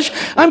rubbish.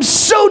 I'm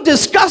so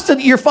disgusted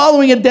that you're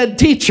following a dead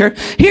teacher.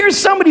 Here's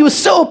somebody who was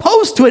so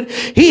opposed to it,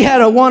 he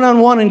had a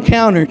one-on-one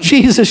encounter.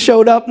 Jesus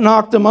showed up,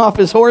 knocked him off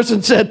his horse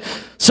and said,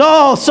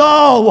 Saul,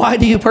 Saul, why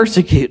do you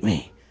persecute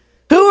me?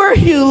 Who are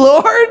you,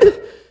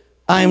 Lord?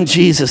 I'm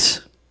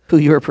Jesus, who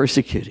you are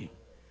persecuting.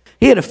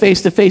 He had a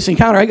face-to-face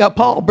encounter. I got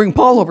Paul. Bring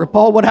Paul over.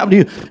 Paul, what happened to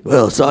you?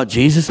 Well, I saw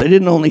Jesus. I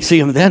didn't only see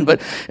him then,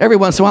 but every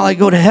once in a while I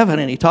go to heaven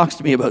and he talks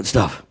to me about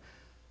stuff.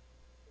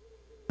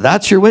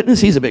 That's your witness?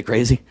 He's a bit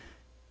crazy.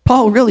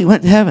 Paul really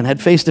went to heaven, had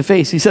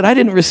face-to-face. He said, I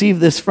didn't receive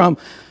this from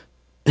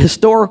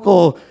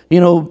historical,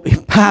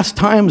 past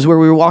times where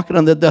we were walking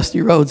on the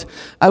dusty roads.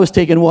 I was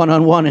taken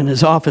one-on-one in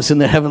his office in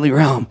the heavenly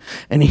realm,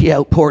 and he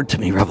outpoured to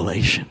me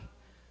revelation.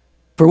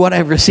 For what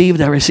I've received,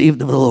 I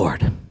received of the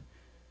Lord.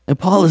 And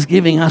Paul is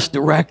giving us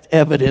direct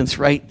evidence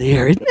right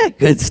there. Isn't that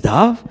good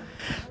stuff?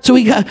 So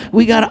we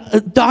got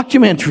a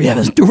documentary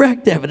evidence,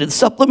 direct evidence,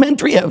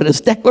 supplementary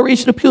evidence,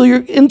 declaration of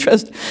peculiar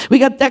interest. We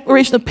got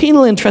declaration of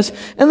penal interest.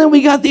 And then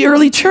we got the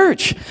early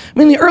church.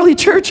 The early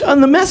church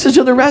on the message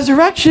of the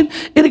resurrection,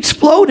 it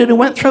exploded and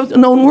went throughout the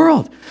known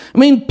world.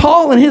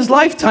 Paul in his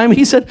lifetime,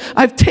 he said,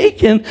 I've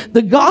taken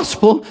the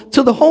gospel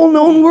to the whole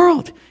known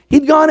world.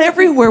 He'd gone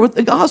everywhere with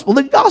the gospel.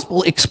 The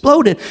gospel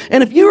exploded.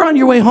 And if you're on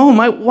your way home,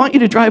 I want you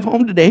to drive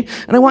home today,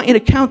 and I want you to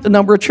count the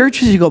number of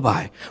churches you go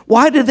by.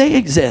 Why do they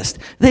exist?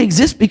 They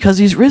exist because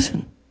he's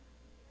risen.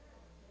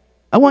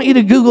 I want you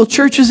to Google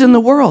churches in the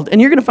world, and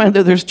you're going to find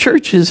that there's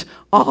churches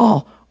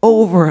all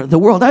over the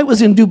world. I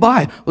was in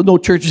Dubai. Well, no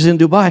churches in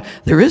Dubai.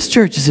 There is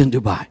churches in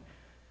Dubai.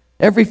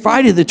 Every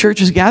Friday, the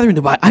churches gather in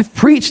Dubai. I've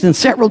preached in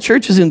several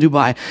churches in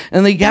Dubai,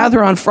 and they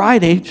gather on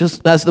Friday,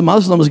 just as the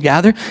Muslims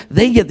gather.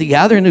 They get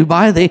together in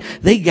Dubai.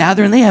 They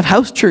gather, and they have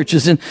house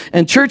churches and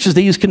churches.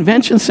 They use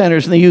convention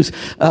centers, and they use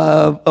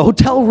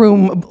hotel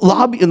room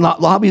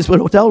not lobbies, but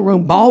hotel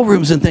room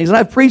ballrooms and things. And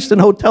I've preached in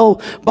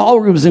hotel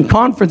ballrooms and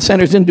conference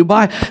centers in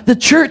Dubai. The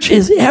church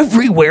is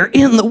everywhere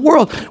in the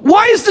world.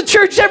 Why is the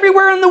church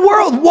everywhere in the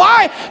world?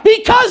 Why?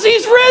 Because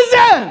he's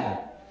risen.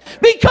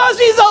 Because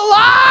he's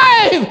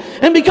alive,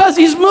 and because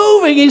he's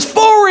moving, he's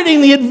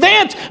forwarding the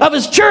advance of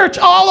his church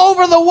all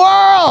over the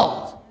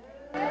world.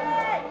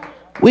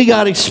 We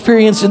got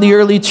experience in the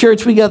early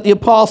church. We got the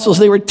apostles.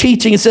 They were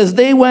teaching. It says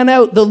they went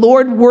out. The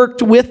Lord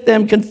worked with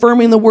them,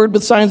 confirming the word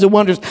with signs and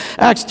wonders.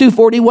 Acts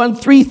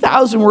 2:41,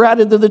 3,000 were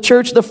added to the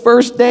church the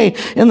first day.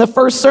 In the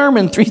first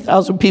sermon,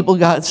 3,000 people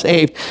got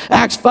saved.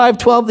 Acts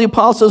 5:12, the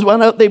apostles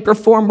went out. They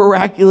performed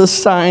miraculous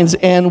signs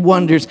and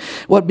wonders.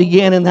 What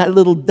began in that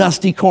little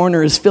dusty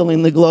corner is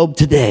filling the globe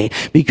today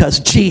because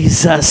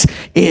Jesus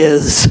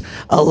is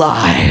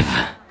alive.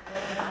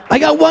 I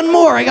got one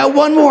more,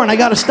 and I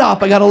got to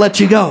stop. I got to let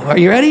you go. Are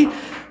you ready?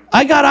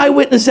 I got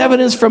eyewitness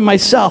evidence from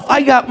myself.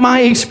 I got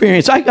my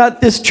experience. I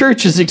got this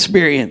church's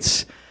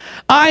experience.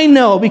 I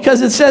know because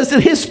it says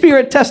that his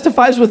spirit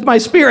testifies with my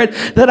spirit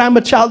that I'm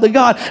a child of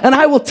God. And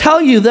I will tell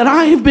you that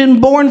I have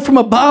been born from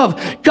above.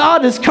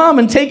 God has come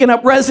and taken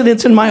up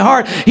residence in my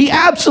heart. He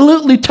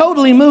absolutely,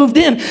 totally moved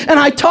in. And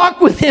I talk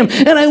with him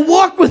and I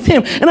walk with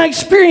him and I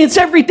experience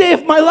every day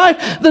of my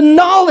life the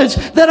knowledge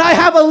that I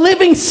have a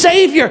living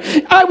Savior.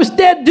 I was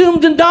dead,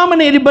 doomed, and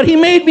dominated, but he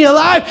made me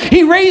alive.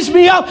 He raised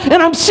me up and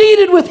I'm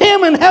seated with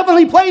him in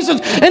heavenly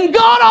places. And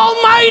God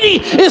Almighty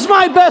is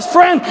my best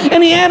friend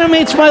and he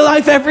animates my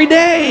life every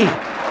day.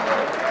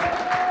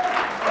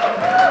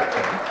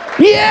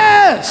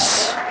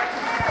 Yes.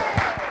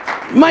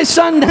 My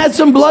son had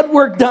some blood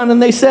work done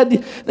and they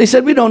said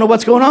we don't know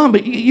what's going on,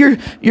 but your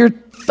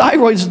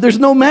thyroids, there's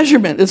no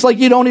measurement. It's like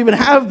you don't even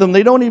have them.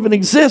 They don't even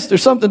exist.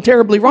 There's something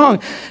terribly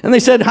wrong. And they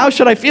said, how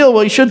should I feel?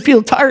 Well, you should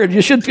feel tired.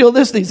 You should feel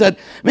this. And he said,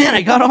 man,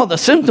 I got all the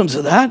symptoms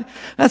of that.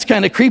 That's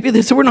kind of creepy.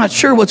 They said, we're not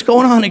sure what's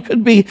going on. It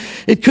could be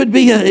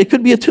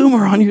a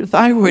tumor on your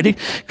thyroid. It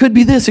could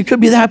be this. It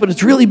could be that, but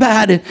it's really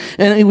bad.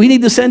 And we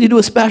need to send you to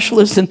a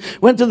specialist. And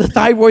went to the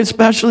thyroid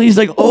specialist. He's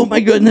like, oh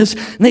my goodness.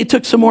 And they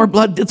took some more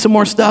blood, did some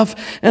more stuff.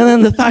 And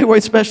then the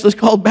thyroid specialist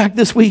called back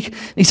this week.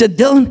 And he said,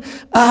 Dylan,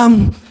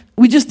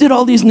 we just did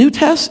all these new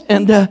tests,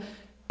 and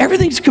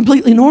everything's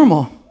completely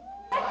normal.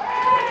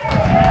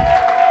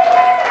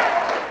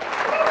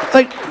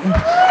 Like,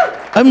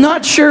 I'm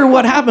not sure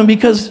what happened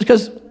because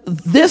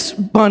this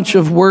bunch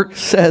of work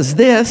says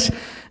this,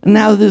 and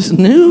now this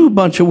new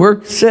bunch of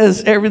work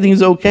says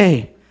everything's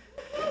okay.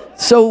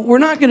 So we're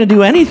not going to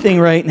do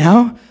anything right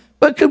now,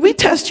 but could we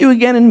test you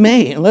again in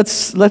May?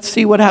 Let's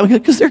see what happens,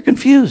 because they're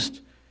confused.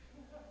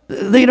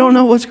 They don't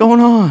know what's going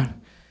on.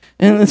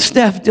 And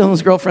Steph,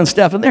 Dylan's girlfriend,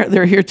 Steph, and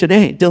they're here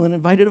today. Dylan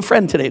invited a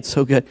friend today. It's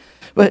so good.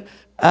 But,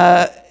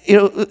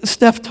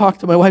 Steph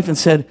talked to my wife and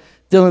said,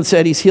 Dylan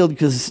said he's healed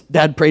because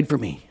Dad prayed for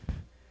me.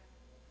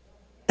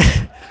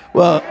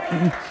 Well,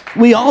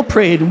 we all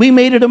prayed. We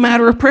made it a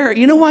matter of prayer.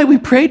 You know why we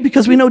prayed?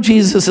 Because we know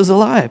Jesus is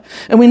alive.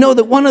 And we know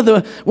that one of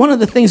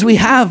the things we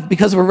have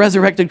because of a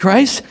resurrected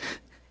Christ,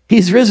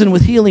 he's risen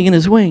with healing in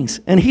his wings.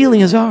 And healing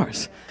is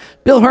ours.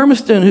 Bill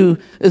Hermiston, who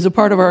is a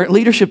part of our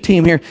leadership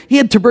team here, he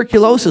had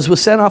tuberculosis,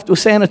 was sent off to a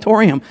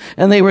sanatorium.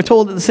 And they were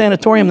told at the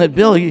sanatorium that,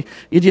 Bill,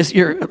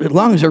 your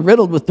lungs are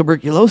riddled with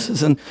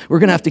tuberculosis, and we're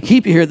going to have to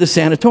keep you here at the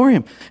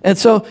sanatorium. And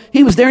so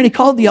he was there, and he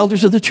called the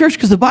elders of the church,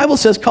 because the Bible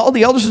says, call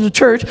the elders of the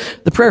church,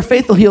 the prayer of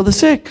faith will heal the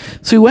sick.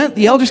 So he went,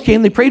 the elders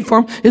came, they prayed for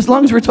him, his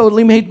lungs were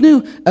totally made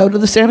new out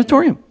of the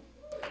sanatorium.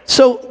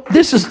 So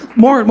this is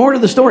more to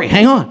the story.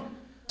 Hang on.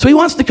 So he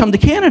wants to come to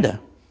Canada.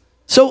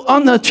 So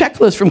on the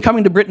checklist from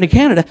coming to Britain to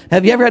Canada,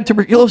 have you ever had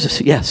tuberculosis?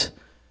 Yes.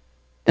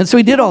 And so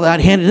he did all that,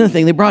 handed in the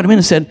thing. They brought him in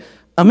and said,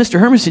 Mr.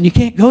 Hermiston, you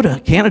can't go to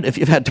Canada if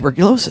you've had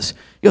tuberculosis.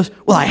 He goes,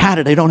 well, I had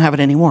it. I don't have it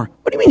anymore.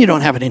 What do you mean you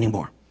don't have it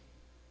anymore?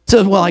 He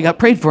says, well, I got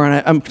prayed for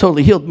and I'm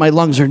totally healed. My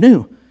lungs are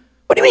new.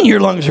 What do you mean your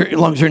lungs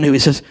are new? He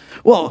says,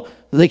 well,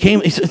 they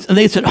came and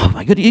they said, oh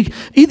my goodness,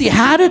 either you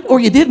had it or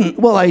you didn't.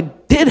 Well, I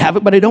did have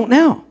it, but I don't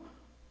now.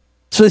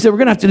 So they said, we're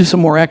going to have to do some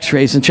more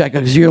x-rays and check out,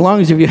 because your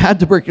lungs, if you had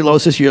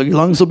tuberculosis, your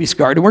lungs will be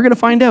scarred, and we're going to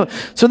find out.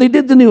 So they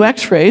did the new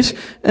x-rays,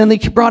 and they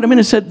brought him in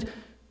and said,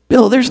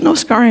 Bill, there's no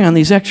scarring on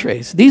these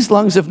x-rays. These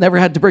lungs have never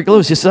had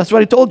tuberculosis. He said, that's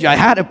what I told you. I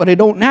had it, but I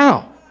don't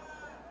now.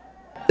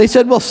 They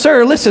said, well,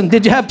 sir, listen,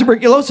 did you have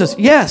tuberculosis?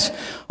 Yes.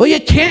 Well, you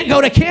can't go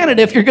to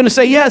Canada if you're going to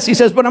say yes. He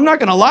says, but I'm not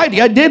going to lie to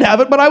you. I did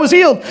have it, but I was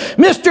healed.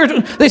 They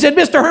said,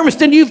 Mr.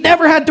 Hermiston, you've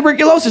never had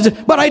tuberculosis.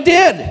 But I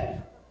did.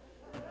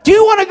 Do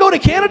you want to go to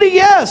Canada?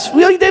 Yes.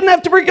 Well, you didn't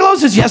have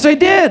tuberculosis. Yes, I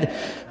did.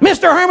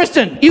 Mr.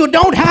 Hermiston, you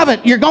don't have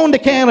it. You're going to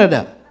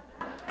Canada.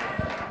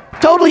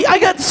 Totally. I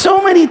got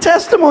so many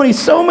testimonies,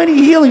 so many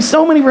healings,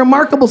 so many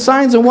remarkable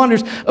signs and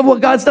wonders of what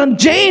God's done.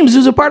 James,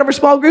 who's a part of our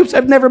small groups,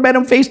 I've never met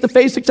him face to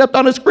face except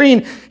on a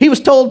screen. He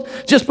was told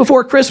just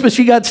before Christmas,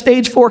 you got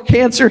stage 4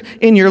 cancer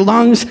in your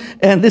lungs,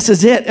 and this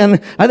is it.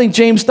 And I think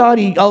James thought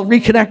I'll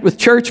reconnect with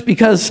church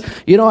because,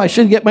 I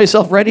should get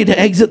myself ready to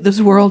exit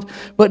this world.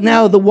 But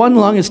now the one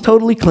lung is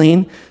totally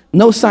clean,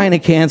 no sign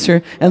of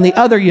cancer, and the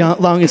other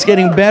lung is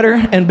getting better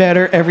and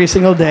better every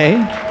single day.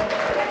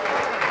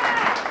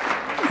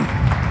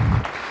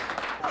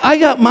 I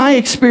got my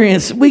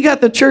experience. We got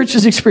the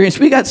church's experience.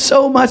 We got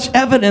so much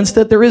evidence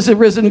that there is a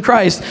risen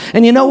Christ.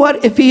 And you know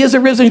what? If he is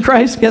a risen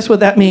Christ, guess what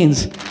that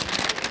means?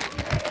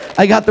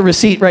 I got the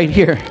receipt right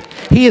here.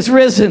 He is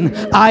risen.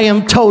 I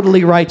am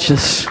totally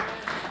righteous.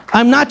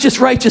 I'm not just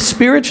righteous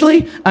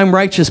spiritually. I'm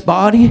righteous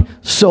body,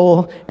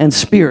 soul, and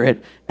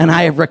spirit. And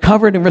I have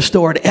recovered and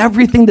restored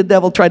everything the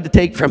devil tried to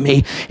take from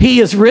me.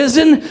 He is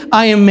risen.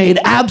 I am made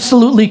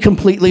absolutely,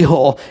 completely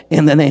whole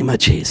in the name of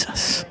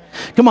Jesus.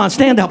 Come on,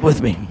 stand up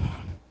with me.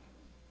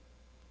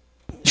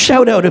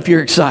 Shout out if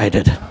you're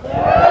excited.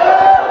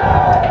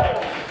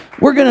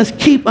 We're going to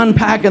keep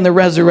unpacking the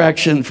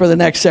resurrection for the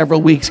next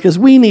several weeks because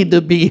we need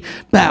to be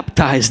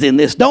baptized in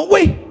this, don't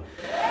we?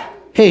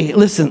 Hey,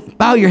 listen,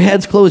 bow your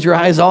heads, close your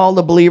eyes. All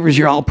the believers,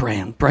 you're all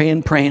praying.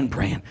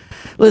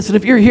 Listen,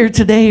 if you're here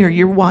today or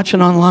you're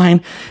watching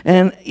online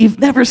and you've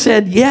never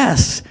said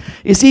yes,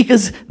 you see,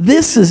 because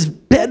this is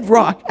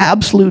bedrock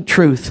absolute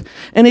truth.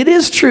 And it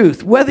is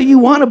truth. Whether you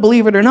want to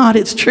believe it or not,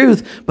 it's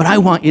truth. But I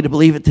want you to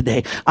believe it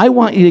today. I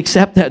want you to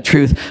accept that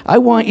truth. I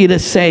want you to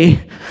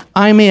say,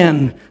 I'm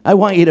in. I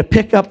want you to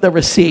pick up the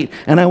receipt.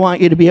 And I want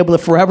you to be able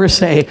to forever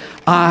say,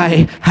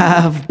 I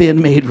have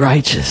been made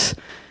righteous.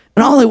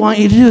 And all I want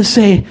you to do is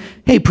say,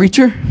 hey,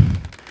 preacher,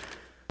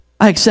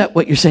 I accept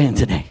what you're saying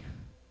today.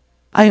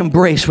 I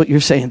embrace what you're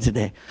saying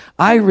today.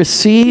 I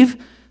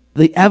receive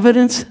the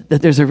evidence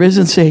that there's a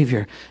risen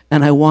Savior,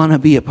 and I want to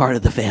be a part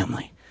of the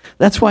family.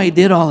 That's why he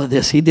did all of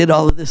this. He did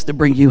all of this to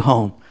bring you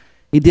home.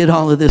 He did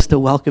all of this to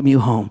welcome you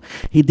home.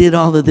 He did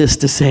all of this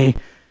to say,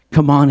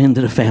 come on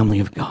into the family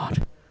of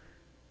God.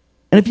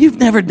 And if you've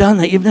never done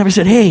that, you've never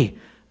said, hey,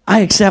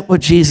 I accept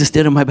what Jesus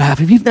did on my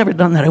behalf. If you've never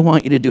done that, I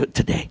want you to do it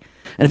today.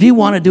 And if you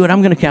want to do it,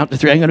 I'm going to count to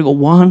 3. I'm going to go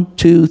 1,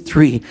 2,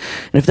 3. And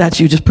if that's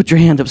you, just put your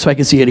hand up so I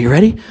can see it. Are you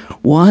ready?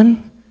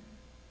 1,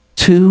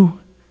 2,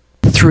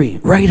 3.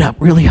 Right up,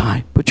 really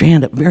high. Put your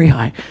hand up very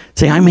high.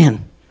 Say, I'm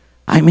in.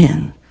 I'm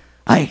in.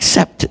 I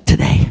accept it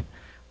today.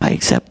 I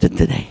accept it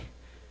today.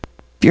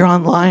 If you're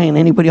online,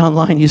 anybody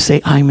online, you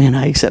say, I'm in.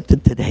 I accept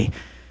it today.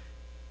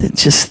 Then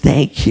just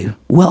thank you.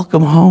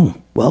 Welcome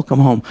home. Welcome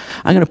home.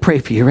 I'm going to pray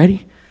for you.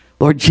 Ready?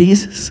 Lord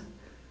Jesus,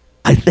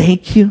 I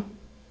thank you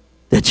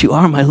that you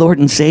are my Lord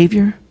and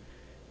Savior.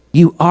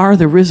 You are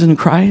the risen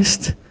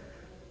Christ.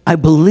 I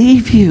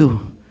believe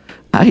you.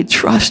 I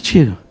trust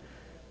you.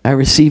 I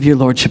receive your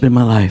Lordship in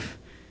my life.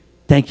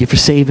 Thank you for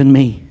saving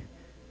me.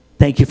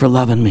 Thank you for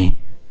loving me.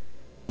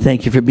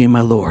 Thank you for being my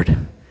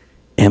Lord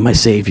and my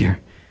Savior.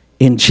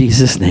 In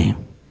Jesus'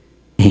 name,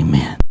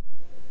 amen.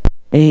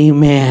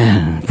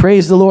 Amen.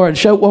 Praise the Lord.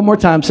 Shout one more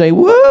time. Say,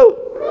 woo!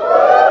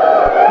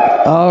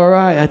 All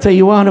right. I tell you,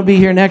 you want to be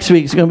here next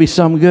week. It's going to be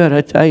some good.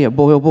 I tell you,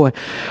 boy, oh boy.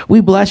 We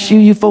bless you.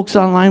 You folks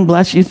online,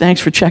 bless you. Thanks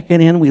for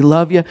checking in. We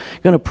love you.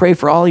 Going to pray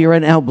for all of you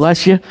right now.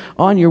 Bless you.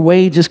 On your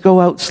way, just go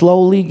out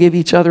slowly. Give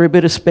each other a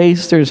bit of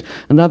space. There's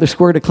another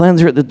squirt of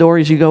cleanser at the door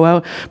as you go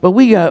out. But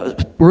we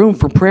got room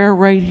for prayer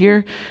right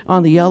here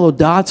on the yellow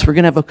dots. We're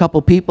going to have a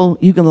couple people.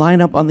 You can line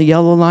up on the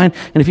yellow line.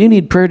 And if you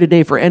need prayer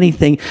today for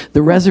anything,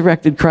 the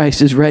resurrected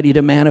Christ is ready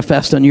to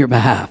manifest on your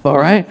behalf. All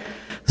right?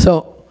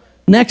 So,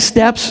 next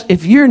steps,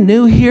 if you're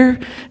new here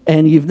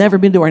and you've never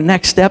been to our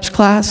Next Steps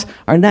class,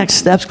 our Next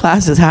Steps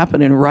class is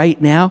happening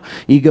right now.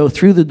 You go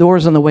through the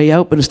doors on the way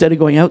out, but instead of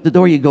going out the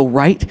door, you go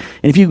right.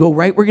 And if you go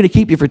right, we're going to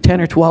keep you for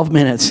 10 or 12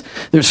 minutes.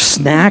 There's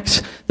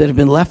snacks that have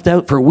been left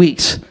out for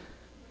weeks.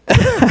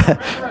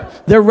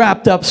 They're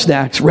wrapped up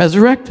snacks,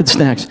 resurrected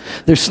snacks.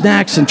 There's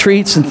snacks and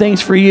treats and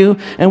things for you.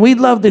 And we'd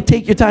love to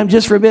take your time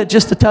just for a bit,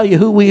 just to tell you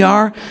who we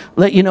are,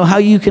 let you know how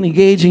you can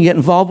engage and get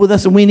involved with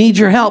us. And we need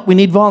your help. We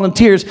need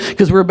volunteers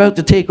because we're about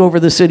to take over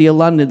the city of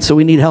London. So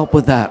we need help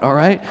with that. All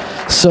right.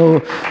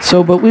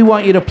 But we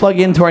want you to plug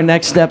into our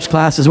Next Steps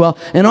class as well.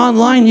 And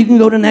online, you can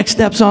go to Next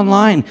Steps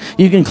online.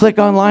 You can click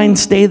online,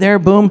 stay there,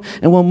 boom,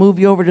 and we'll move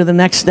you over to the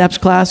Next Steps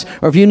class.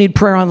 Or if you need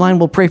prayer online,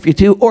 we'll pray for you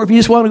too. Or if you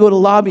just want to go to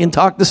the lobby and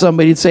talk to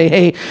somebody and say,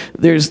 hey,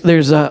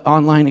 there's an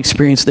online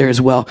experience there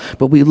as well.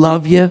 But we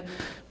love you.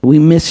 We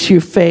miss your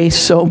face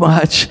so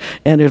much.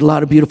 And there's a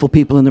lot of beautiful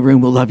people in the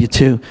room who love you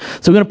too.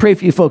 So we're going to pray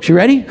for you folks. You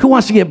ready? Who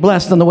wants to get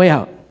blessed on the way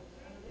out?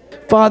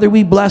 Father,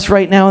 we bless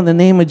right now in the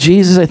name of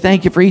Jesus. I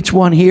thank you for each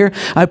one here.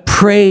 I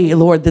pray,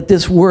 Lord, that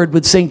this word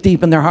would sink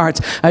deep in their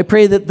hearts. I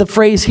pray that the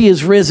phrase, he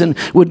is risen,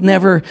 would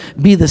never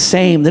be the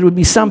same. That it would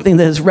be something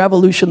that has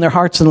revolutionized their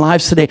hearts and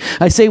lives today.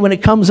 I say when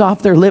it comes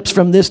off their lips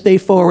from this day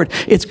forward,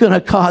 it's going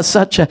to cause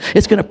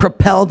it's going to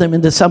propel them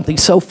into something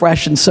so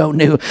fresh and so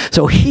new.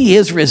 So he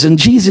is risen.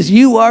 Jesus,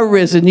 you are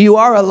risen. You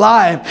are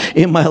alive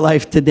in my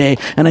life today.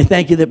 And I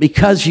thank you that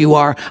because you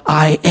are,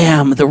 I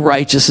am the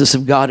righteousness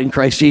of God in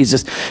Christ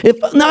Jesus. If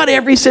not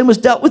every sin was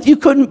dealt with, you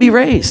couldn't be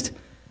raised.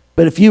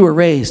 But if you were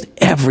raised,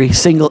 every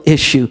single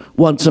issue,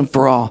 once and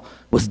for all,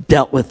 was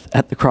dealt with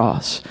at the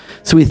cross.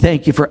 So we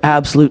thank you for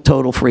absolute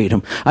total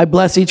freedom. I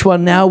bless each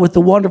one now with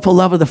the wonderful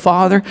love of the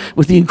Father,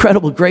 with the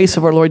incredible grace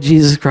of our Lord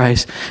Jesus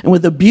Christ, and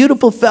with the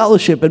beautiful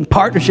fellowship and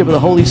partnership of the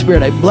Holy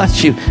Spirit. I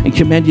bless you and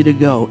commend you to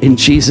go in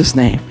Jesus'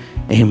 name.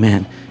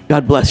 Amen.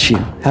 God bless you.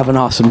 Have an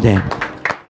awesome day.